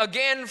reading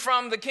again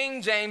from the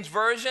King James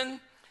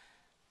Version.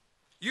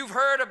 You've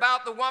heard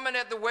about the woman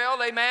at the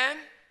well, amen?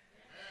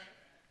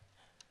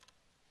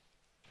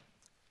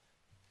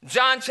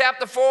 John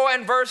chapter 4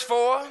 and verse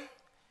 4,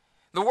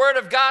 the word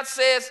of God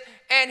says,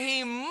 and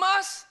he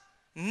must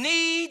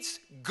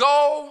needs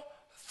go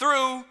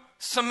through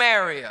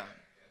Samaria.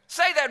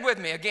 Say that with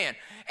me again.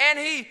 And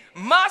he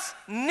must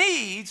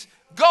needs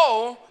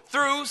go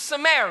through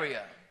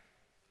Samaria.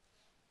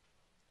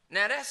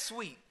 Now that's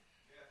sweet.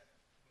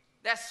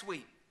 That's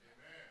sweet.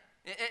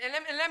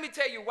 And let me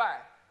tell you why.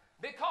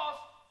 Because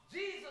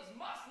Jesus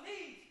must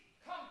needs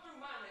come through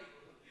my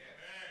neighborhood.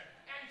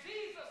 And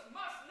Jesus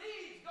must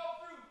needs go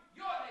through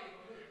your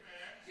neighborhood.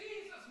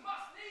 Jesus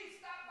must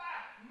needs stop by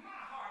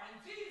my heart. And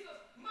Jesus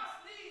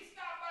must needs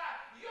stop by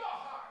your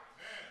heart.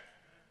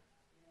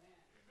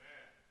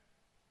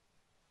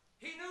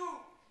 He knew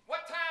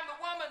what time the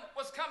woman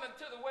was coming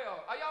to the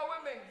well. Are y'all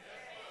with me?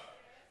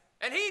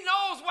 And he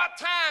knows what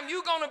time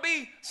you're going to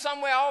be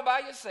somewhere all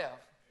by yourself.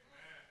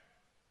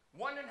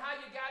 Wondering how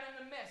you got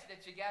in the mess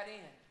that you got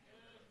in.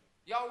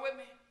 Y'all with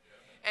me?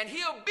 And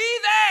he'll be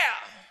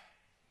there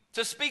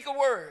to speak a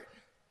word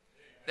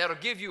that'll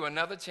give you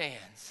another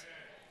chance.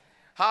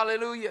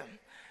 Hallelujah.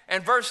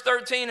 And verse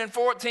 13 and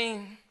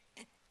 14.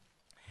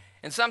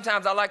 And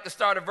sometimes I like to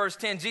start at verse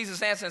 10.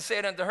 Jesus answered and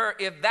said unto her,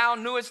 if thou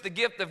knewest the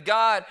gift of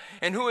God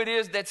and who it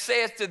is that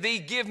says to thee,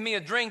 give me a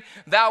drink,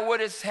 thou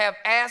wouldest have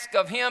asked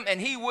of him,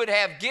 and he would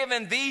have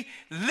given thee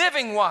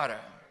living water.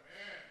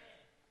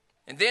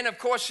 And then, of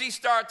course, she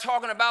started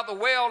talking about the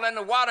well and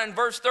the water. In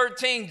verse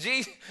 13,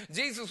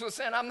 Jesus was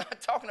saying, I'm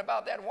not talking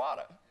about that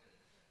water.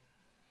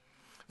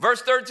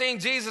 Verse 13,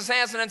 Jesus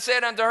answered and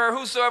said unto her,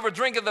 whosoever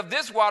drinketh of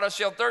this water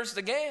shall thirst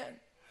again.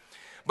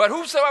 But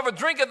whosoever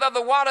drinketh of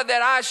the water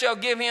that I shall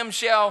give him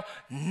shall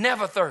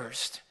never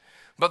thirst.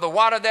 But the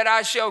water that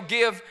I shall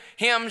give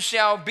him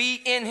shall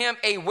be in him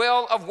a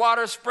well of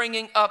water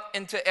springing up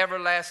into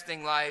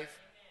everlasting life.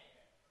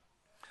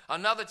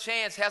 Another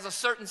chance has a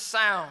certain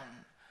sound.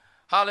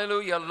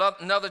 Hallelujah.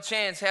 Another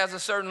chance has a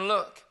certain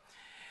look.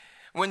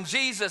 When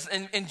Jesus,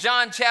 in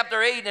John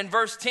chapter 8 and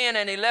verse 10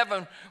 and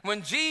 11,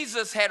 when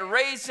Jesus had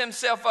raised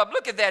himself up,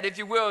 look at that if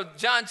you will,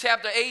 John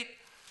chapter 8,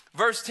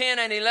 verse 10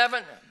 and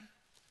 11.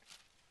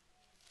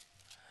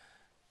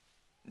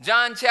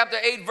 John chapter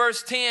 8,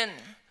 verse 10,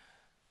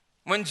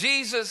 when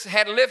Jesus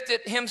had lifted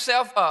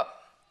himself up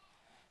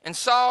and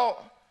saw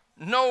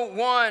no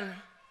one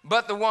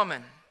but the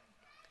woman,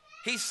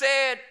 he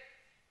said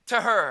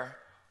to her,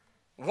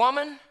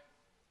 woman,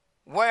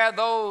 where are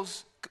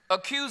those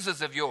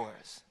accusers of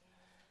yours?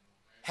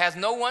 Has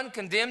no one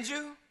condemned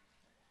you?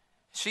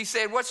 She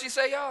said, what'd she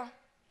say, y'all?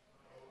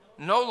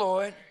 No,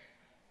 Lord.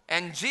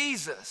 And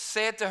Jesus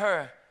said to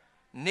her,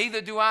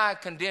 neither do I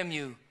condemn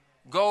you.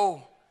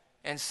 Go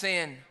and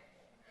sin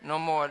no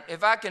more.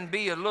 If I can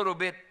be a little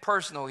bit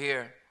personal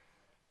here.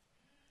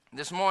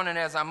 This morning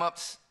as I'm up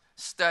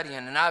studying,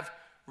 and I've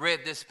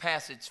read this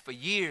passage for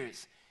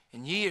years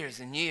and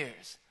years and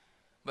years.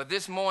 But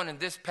this morning,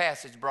 this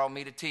passage brought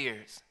me to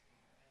tears.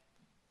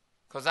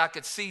 Because I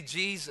could see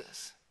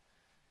Jesus.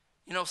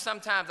 You know,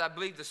 sometimes I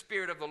believe the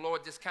Spirit of the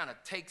Lord just kind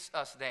of takes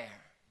us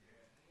there.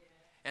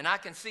 And I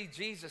can see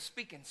Jesus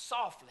speaking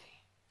softly.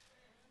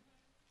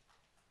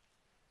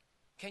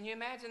 Can you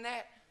imagine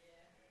that?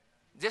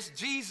 Just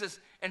Jesus,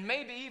 and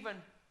maybe even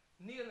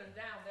kneeling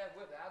down there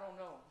with her. I don't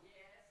know.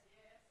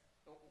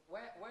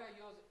 Where are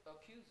your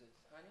accusers,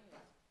 honey?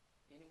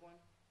 Anyone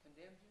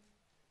condemned you?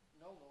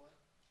 No, Lord.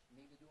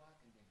 Neither do I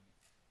condemn you.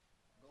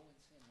 Go and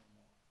sin no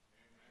more.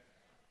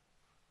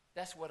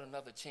 That's what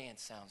another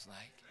chance sounds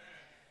like.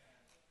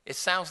 It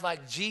sounds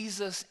like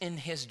Jesus in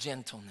his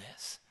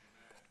gentleness,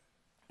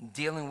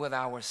 dealing with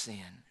our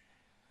sin.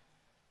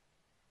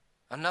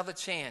 Another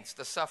chance,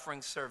 the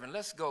suffering servant.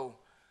 Let's go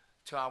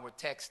to our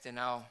text and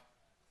I'll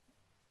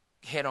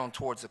head on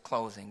towards the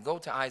closing. Go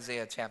to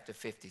Isaiah chapter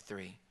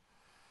 53.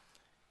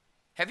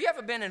 Have you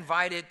ever been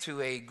invited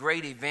to a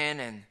great event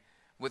and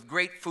with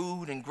great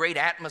food and great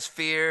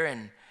atmosphere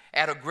and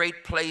at a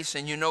great place,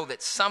 and you know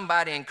that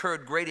somebody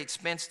incurred great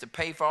expense to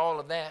pay for all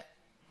of that?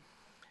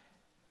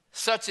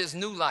 Such is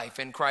new life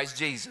in Christ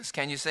Jesus.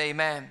 Can you say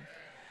amen?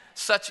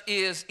 Such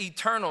is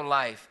eternal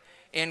life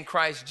in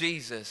Christ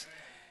Jesus.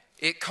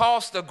 It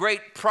cost a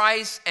great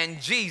price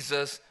and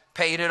Jesus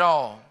paid it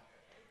all.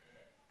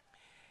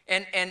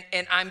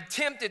 And I'm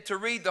tempted to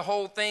read the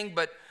whole thing,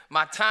 but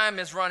my time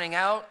is running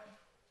out.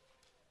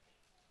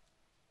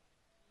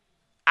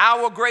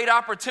 Our great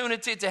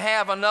opportunity to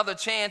have another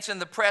chance in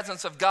the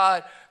presence of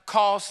God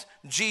cost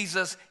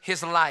Jesus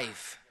his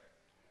life.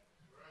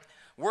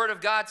 Word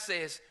of God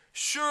says,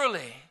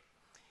 surely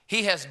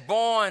he has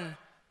borne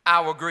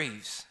our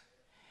griefs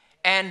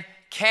and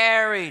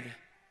carried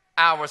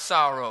our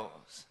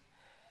sorrows.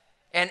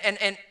 And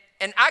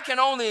I can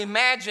only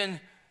imagine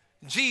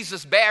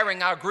Jesus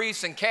bearing our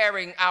griefs and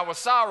carrying our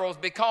sorrows,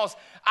 because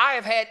I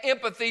have had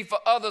empathy for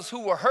others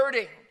who were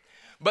hurting.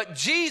 But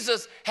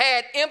Jesus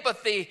had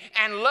empathy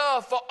and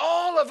love for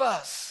all of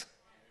us.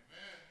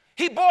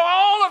 He bore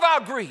all of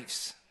our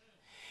griefs.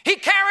 He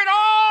carried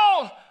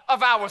all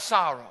of our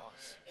sorrows.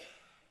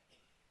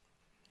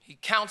 He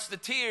counts the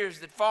tears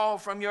that fall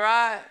from your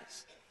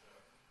eyes.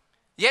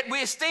 Yet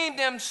we esteemed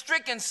him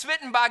stricken,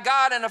 smitten by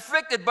God, and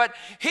afflicted, but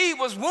he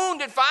was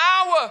wounded for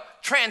our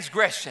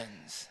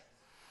transgressions.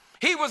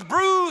 He was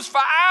bruised for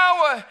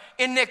our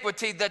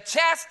iniquity. The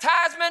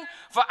chastisement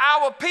for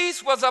our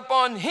peace was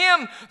upon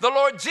him, the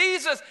Lord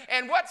Jesus.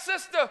 And what,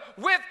 sister?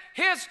 With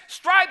his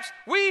stripes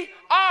we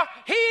are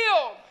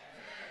healed.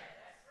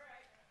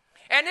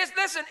 And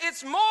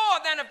it's more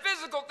than a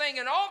physical thing.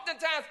 And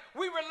oftentimes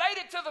we relate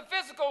it to the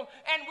physical,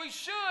 and we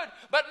should.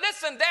 But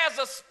listen, there's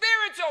a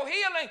spiritual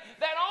healing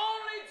that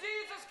only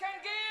Jesus can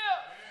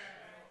give.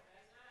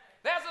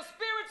 There's a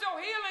spiritual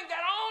healing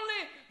that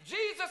only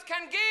Jesus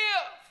can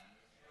give.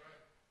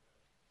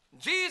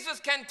 Jesus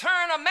can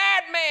turn a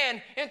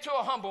madman into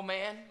a humble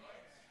man.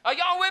 Are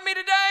y'all with me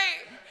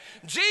today?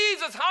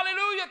 Jesus,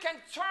 hallelujah, can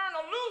turn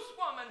a loose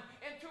woman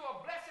into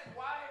a blessed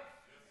wife.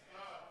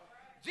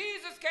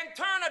 Jesus can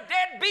turn a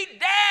deadbeat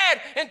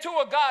dad into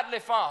a godly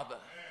father.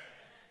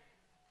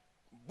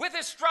 With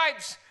his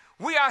stripes,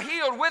 we are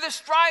healed. With his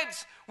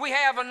stripes, we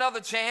have another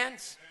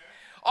chance.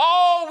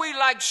 All we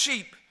like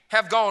sheep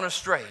have gone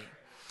astray.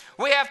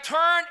 We have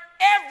turned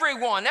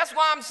everyone. That's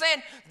why I'm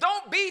saying,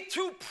 don't be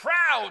too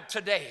proud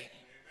today.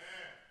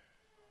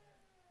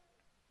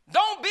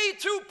 Don't be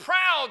too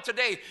proud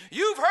today.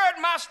 You've heard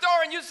my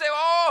story and you say,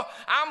 oh,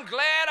 I'm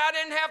glad I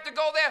didn't have to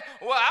go there.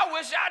 Well, I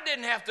wish I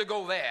didn't have to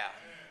go there.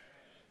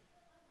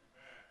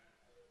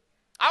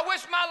 I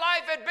wish my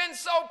life had been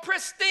so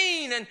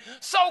pristine and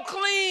so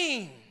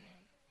clean.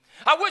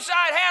 I wish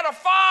I'd had a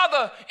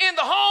father in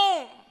the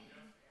home.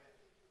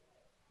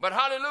 But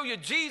hallelujah,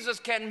 Jesus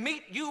can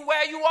meet you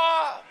where you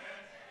are.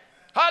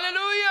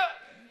 Hallelujah.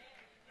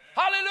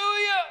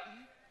 Hallelujah.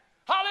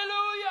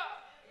 Hallelujah.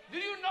 Do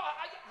you know?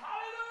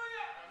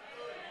 Hallelujah.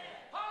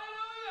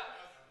 Hallelujah.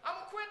 I'm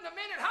going to quit in a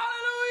minute.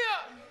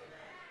 Hallelujah.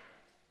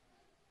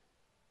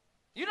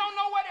 You don't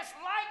know what it's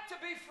like to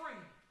be free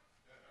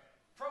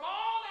from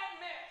all that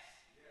mess.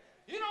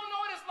 You don't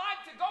know what it's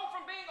like to go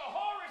from being a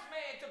whorish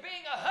man to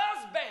being a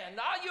husband.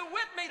 Are you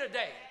with me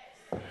today?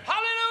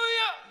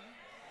 Hallelujah.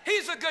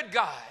 He's a good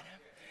God.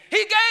 He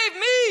gave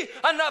me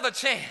another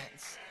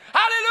chance.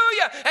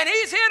 Hallelujah. And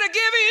he's here to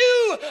give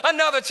you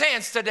another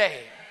chance today.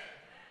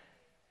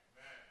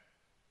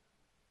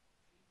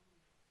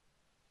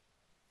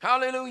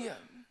 Hallelujah.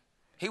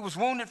 He was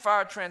wounded for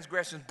our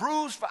transgressions,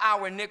 bruised for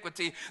our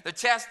iniquity. The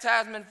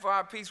chastisement for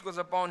our peace was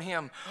upon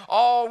him.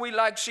 All we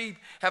like sheep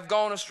have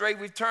gone astray.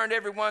 We've turned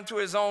everyone to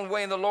his own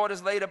way, and the Lord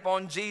has laid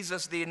upon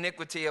Jesus the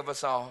iniquity of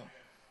us all.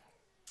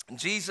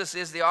 Jesus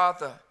is the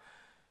author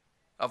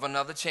of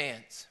another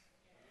chance.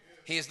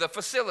 He is the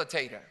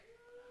facilitator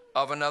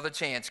of another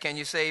chance. Can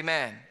you say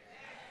amen?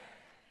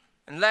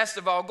 And last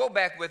of all, go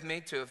back with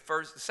me to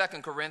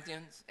 2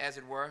 Corinthians, as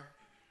it were.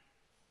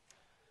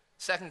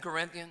 2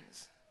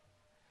 Corinthians.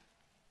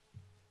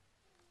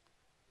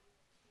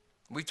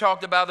 We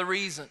talked about the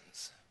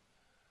reasons.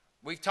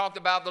 We've talked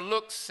about the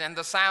looks and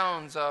the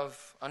sounds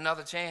of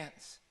another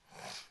chance.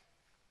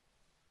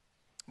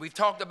 We've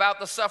talked about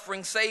the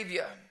suffering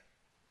Savior.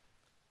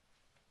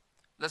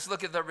 Let's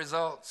look at the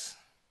results.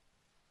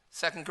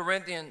 2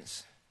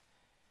 Corinthians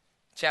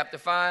chapter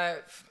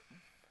 5,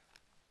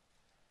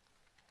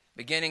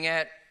 beginning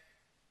at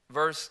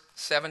verse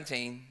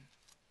 17.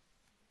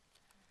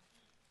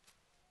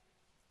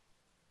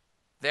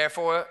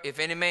 Therefore, if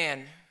any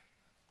man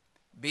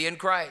be in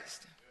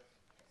Christ.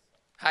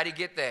 How'd he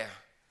get there?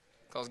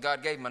 Because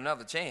God gave him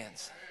another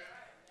chance.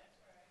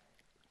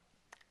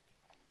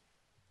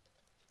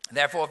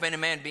 Therefore, if any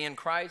man be in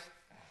Christ,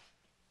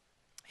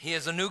 he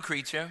is a new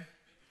creature.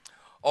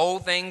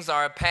 Old things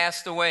are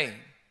passed away,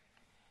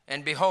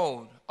 and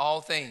behold, all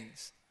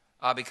things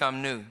are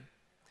become new.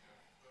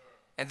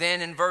 And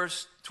then in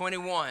verse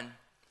 21,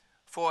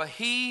 for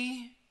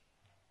he,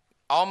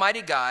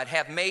 Almighty God,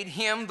 hath made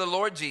him, the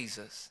Lord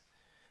Jesus,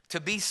 to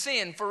be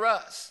sin for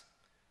us,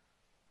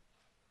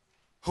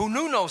 who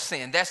knew no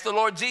sin. That's the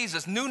Lord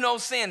Jesus, knew no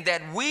sin,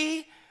 that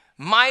we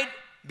might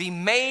be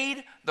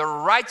made the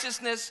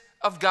righteousness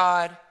of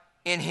God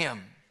in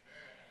him.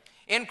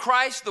 In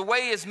Christ, the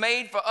way is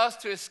made for us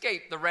to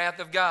escape the wrath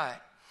of God.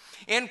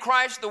 In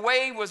Christ, the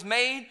way was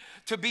made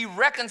to be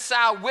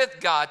reconciled with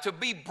God, to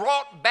be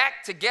brought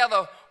back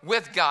together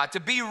with God, to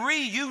be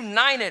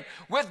reunited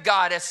with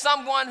God as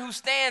someone who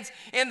stands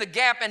in the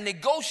gap and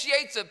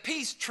negotiates a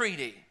peace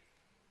treaty.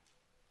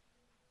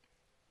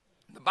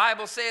 The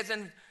Bible says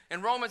in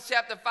Romans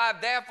chapter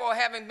 5, therefore,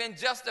 having been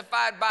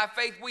justified by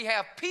faith, we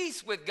have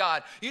peace with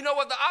God. You know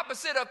what the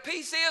opposite of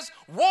peace is?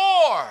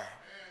 War.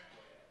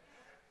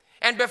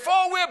 And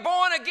before we're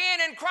born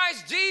again in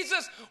Christ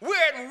Jesus, we're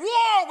at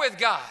war with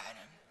God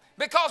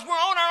because we're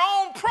on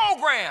our own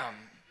program.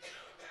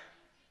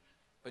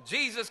 But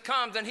Jesus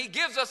comes and he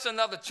gives us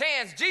another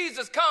chance.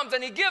 Jesus comes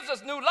and he gives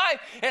us new life.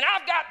 And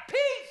I've got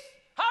peace,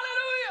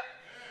 hallelujah,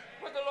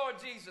 with the Lord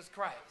Jesus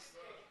Christ.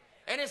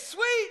 And it's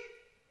sweet.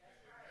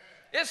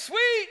 It's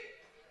sweet.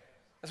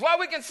 That's why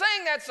we can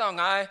sing that song.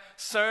 I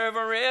serve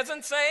a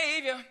risen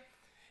Savior.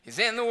 He's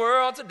in the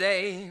world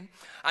today.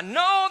 I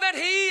know that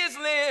he is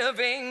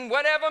living,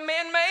 whatever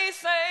men may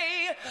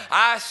say.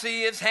 I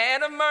see his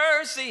hand of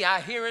mercy. I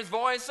hear his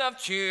voice of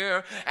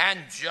cheer. And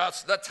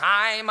just the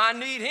time I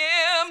need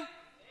him,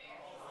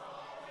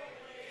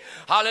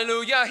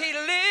 hallelujah, he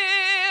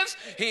lives,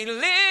 he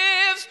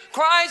lives.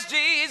 Christ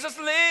Jesus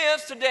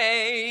lives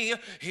today.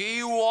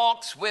 He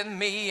walks with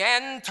me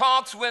and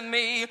talks with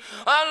me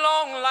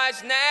along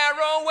life's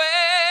narrow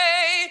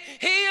way.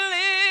 He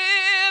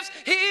lives,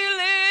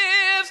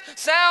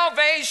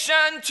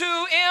 salvation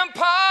to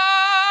impart.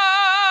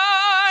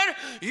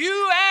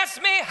 You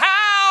ask me how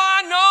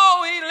I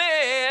know he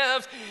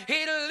lives.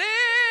 He lives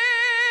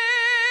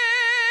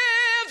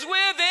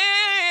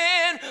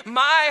within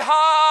my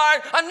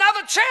heart.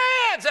 Another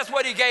chance, that's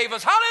what he gave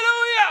us.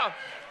 Hallelujah.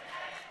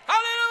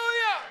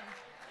 Hallelujah.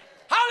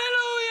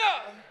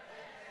 Hallelujah.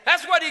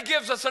 That's what he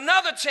gives us,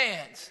 another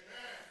chance.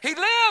 He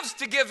lives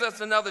to give us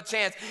another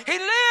chance. He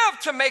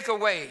lived to make a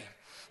way.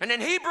 And in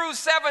Hebrews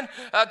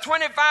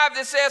 7:25,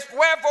 it says,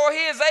 wherefore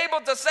he is able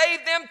to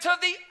save them to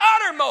the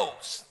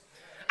uttermost.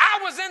 I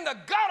was in the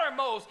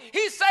guttermost.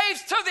 He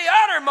saves to the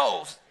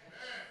uttermost.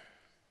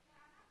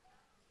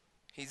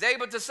 He's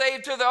able to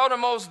save to the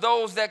uttermost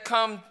those that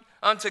come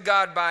unto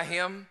God by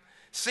him,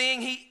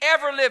 seeing he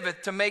ever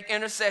liveth to make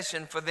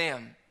intercession for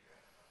them.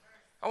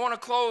 I want to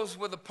close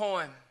with a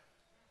poem.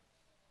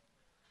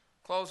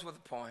 Close with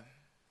a poem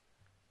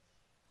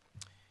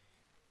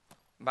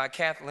by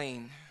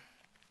Kathleen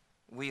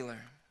Wheeler.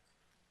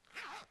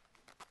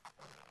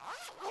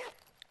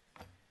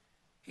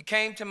 He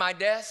came to my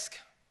desk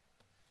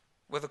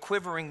with a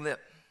quivering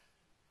lip.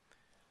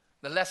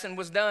 The lesson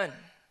was done.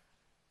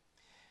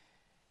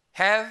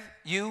 Have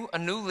you a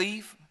new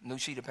leaf, new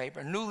sheet of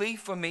paper, new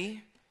leaf for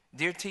me,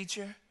 dear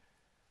teacher?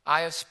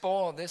 I have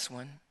spoiled this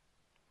one.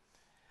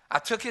 I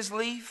took his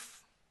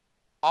leaf,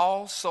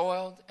 all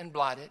soiled and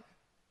blotted,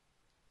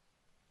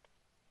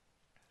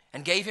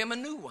 and gave him a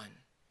new one,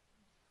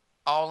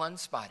 all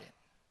unspotted.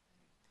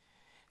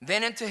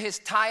 Then into his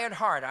tired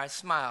heart I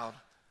smiled.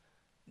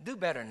 Do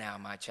better now,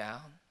 my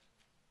child.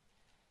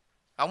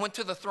 I went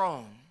to the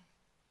throne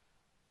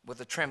with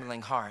a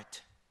trembling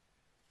heart.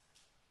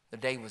 The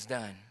day was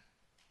done.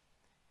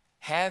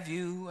 Have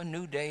you a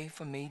new day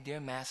for me, dear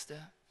master?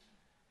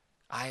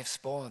 I have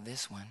spoiled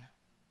this one.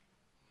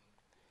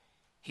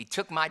 He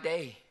took my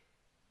day,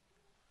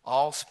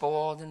 all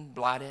spoiled and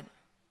blotted,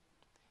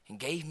 and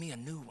gave me a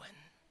new one,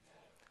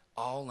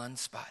 all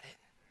unspotted.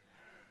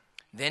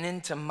 Then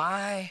into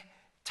my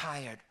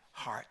tired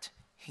heart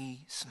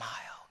he smiled.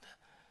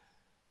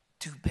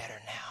 Do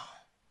better now,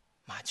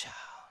 my child.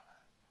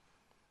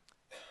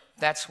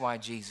 That's why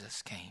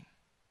Jesus came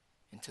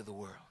into the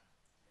world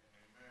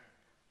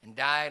and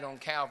died on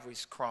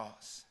Calvary's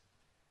cross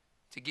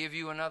to give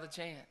you another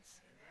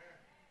chance.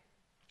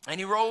 And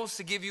he rose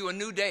to give you a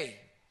new day,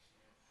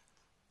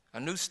 a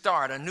new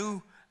start, a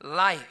new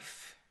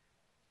life.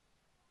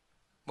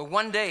 But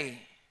one day,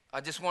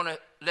 I just want to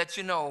let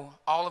you know,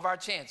 all of our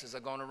chances are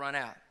going to run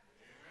out.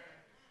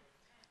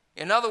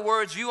 In other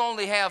words, you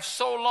only have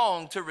so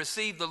long to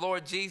receive the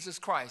Lord Jesus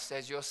Christ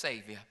as your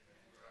Savior.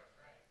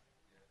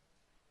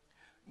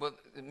 Will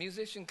the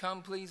musician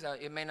come, please?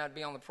 It may not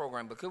be on the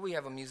program, but could we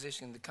have a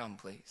musician to come,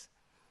 please?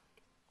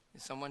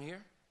 Is someone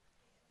here?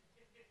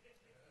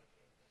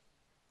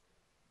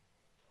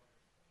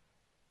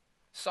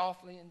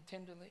 Softly and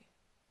tenderly.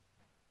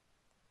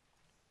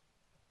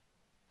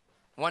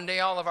 One day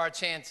all of our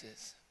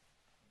chances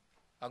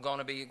are going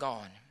to be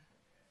gone.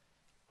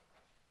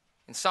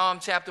 In Psalm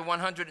chapter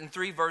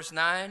 103, verse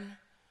 9,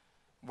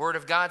 Word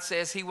of God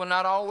says, he will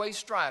not always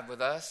strive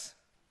with us,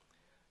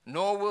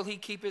 nor will he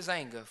keep his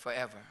anger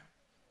forever.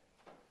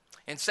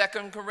 In 2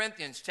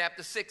 Corinthians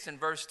chapter 6 and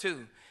verse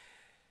 2,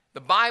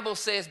 the Bible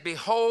says,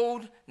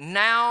 behold,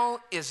 now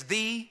is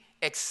the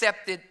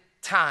accepted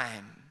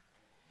time.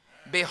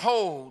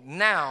 Behold,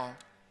 now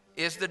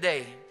is the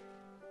day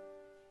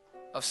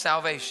of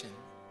salvation.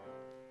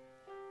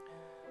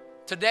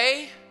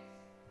 Today,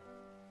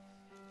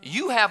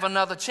 you have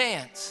another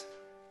chance,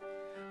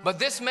 but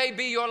this may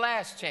be your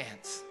last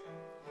chance.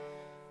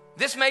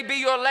 This may be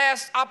your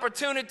last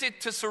opportunity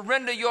to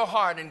surrender your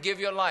heart and give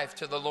your life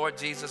to the Lord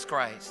Jesus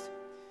Christ.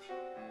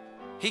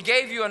 He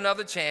gave you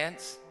another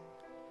chance.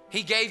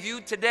 He gave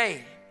you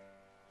today.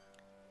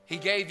 He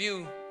gave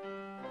you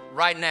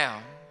right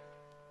now.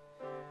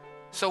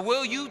 So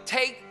will you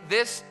take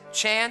this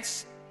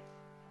chance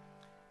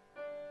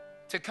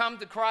to come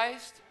to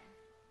Christ?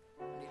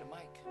 I need a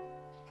mic.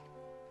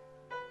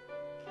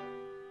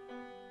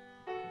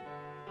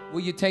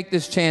 Will you take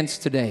this chance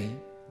today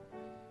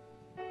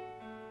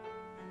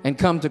and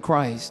come to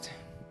Christ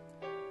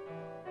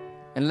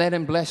and let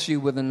him bless you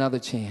with another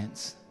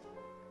chance?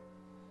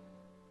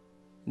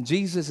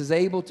 Jesus is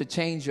able to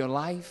change your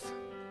life.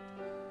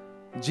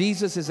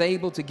 Jesus is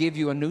able to give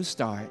you a new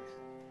start.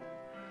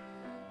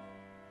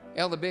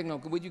 Elder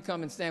Bigno, would you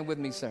come and stand with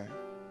me, sir?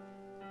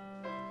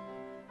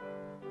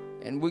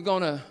 And we're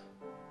going to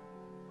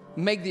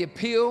make the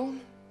appeal.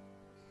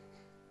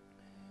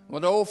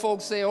 What the old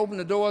folks say, open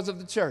the doors of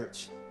the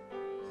church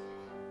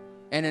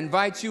and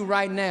invite you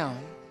right now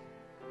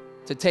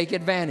to take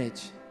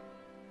advantage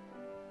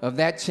of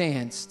that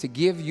chance to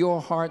give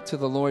your heart to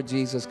the Lord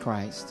Jesus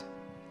Christ.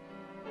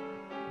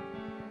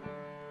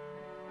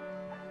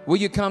 Will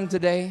you come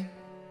today?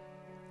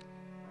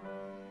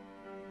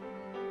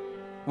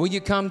 Will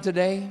you come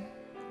today?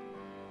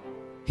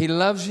 He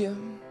loves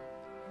you.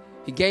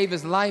 He gave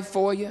his life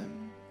for you.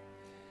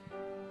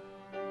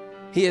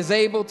 He is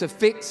able to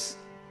fix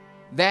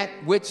that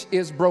which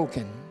is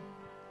broken.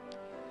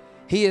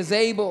 He is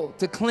able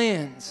to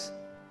cleanse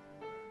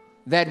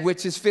that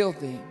which is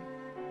filthy.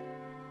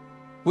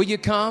 Will you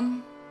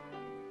come?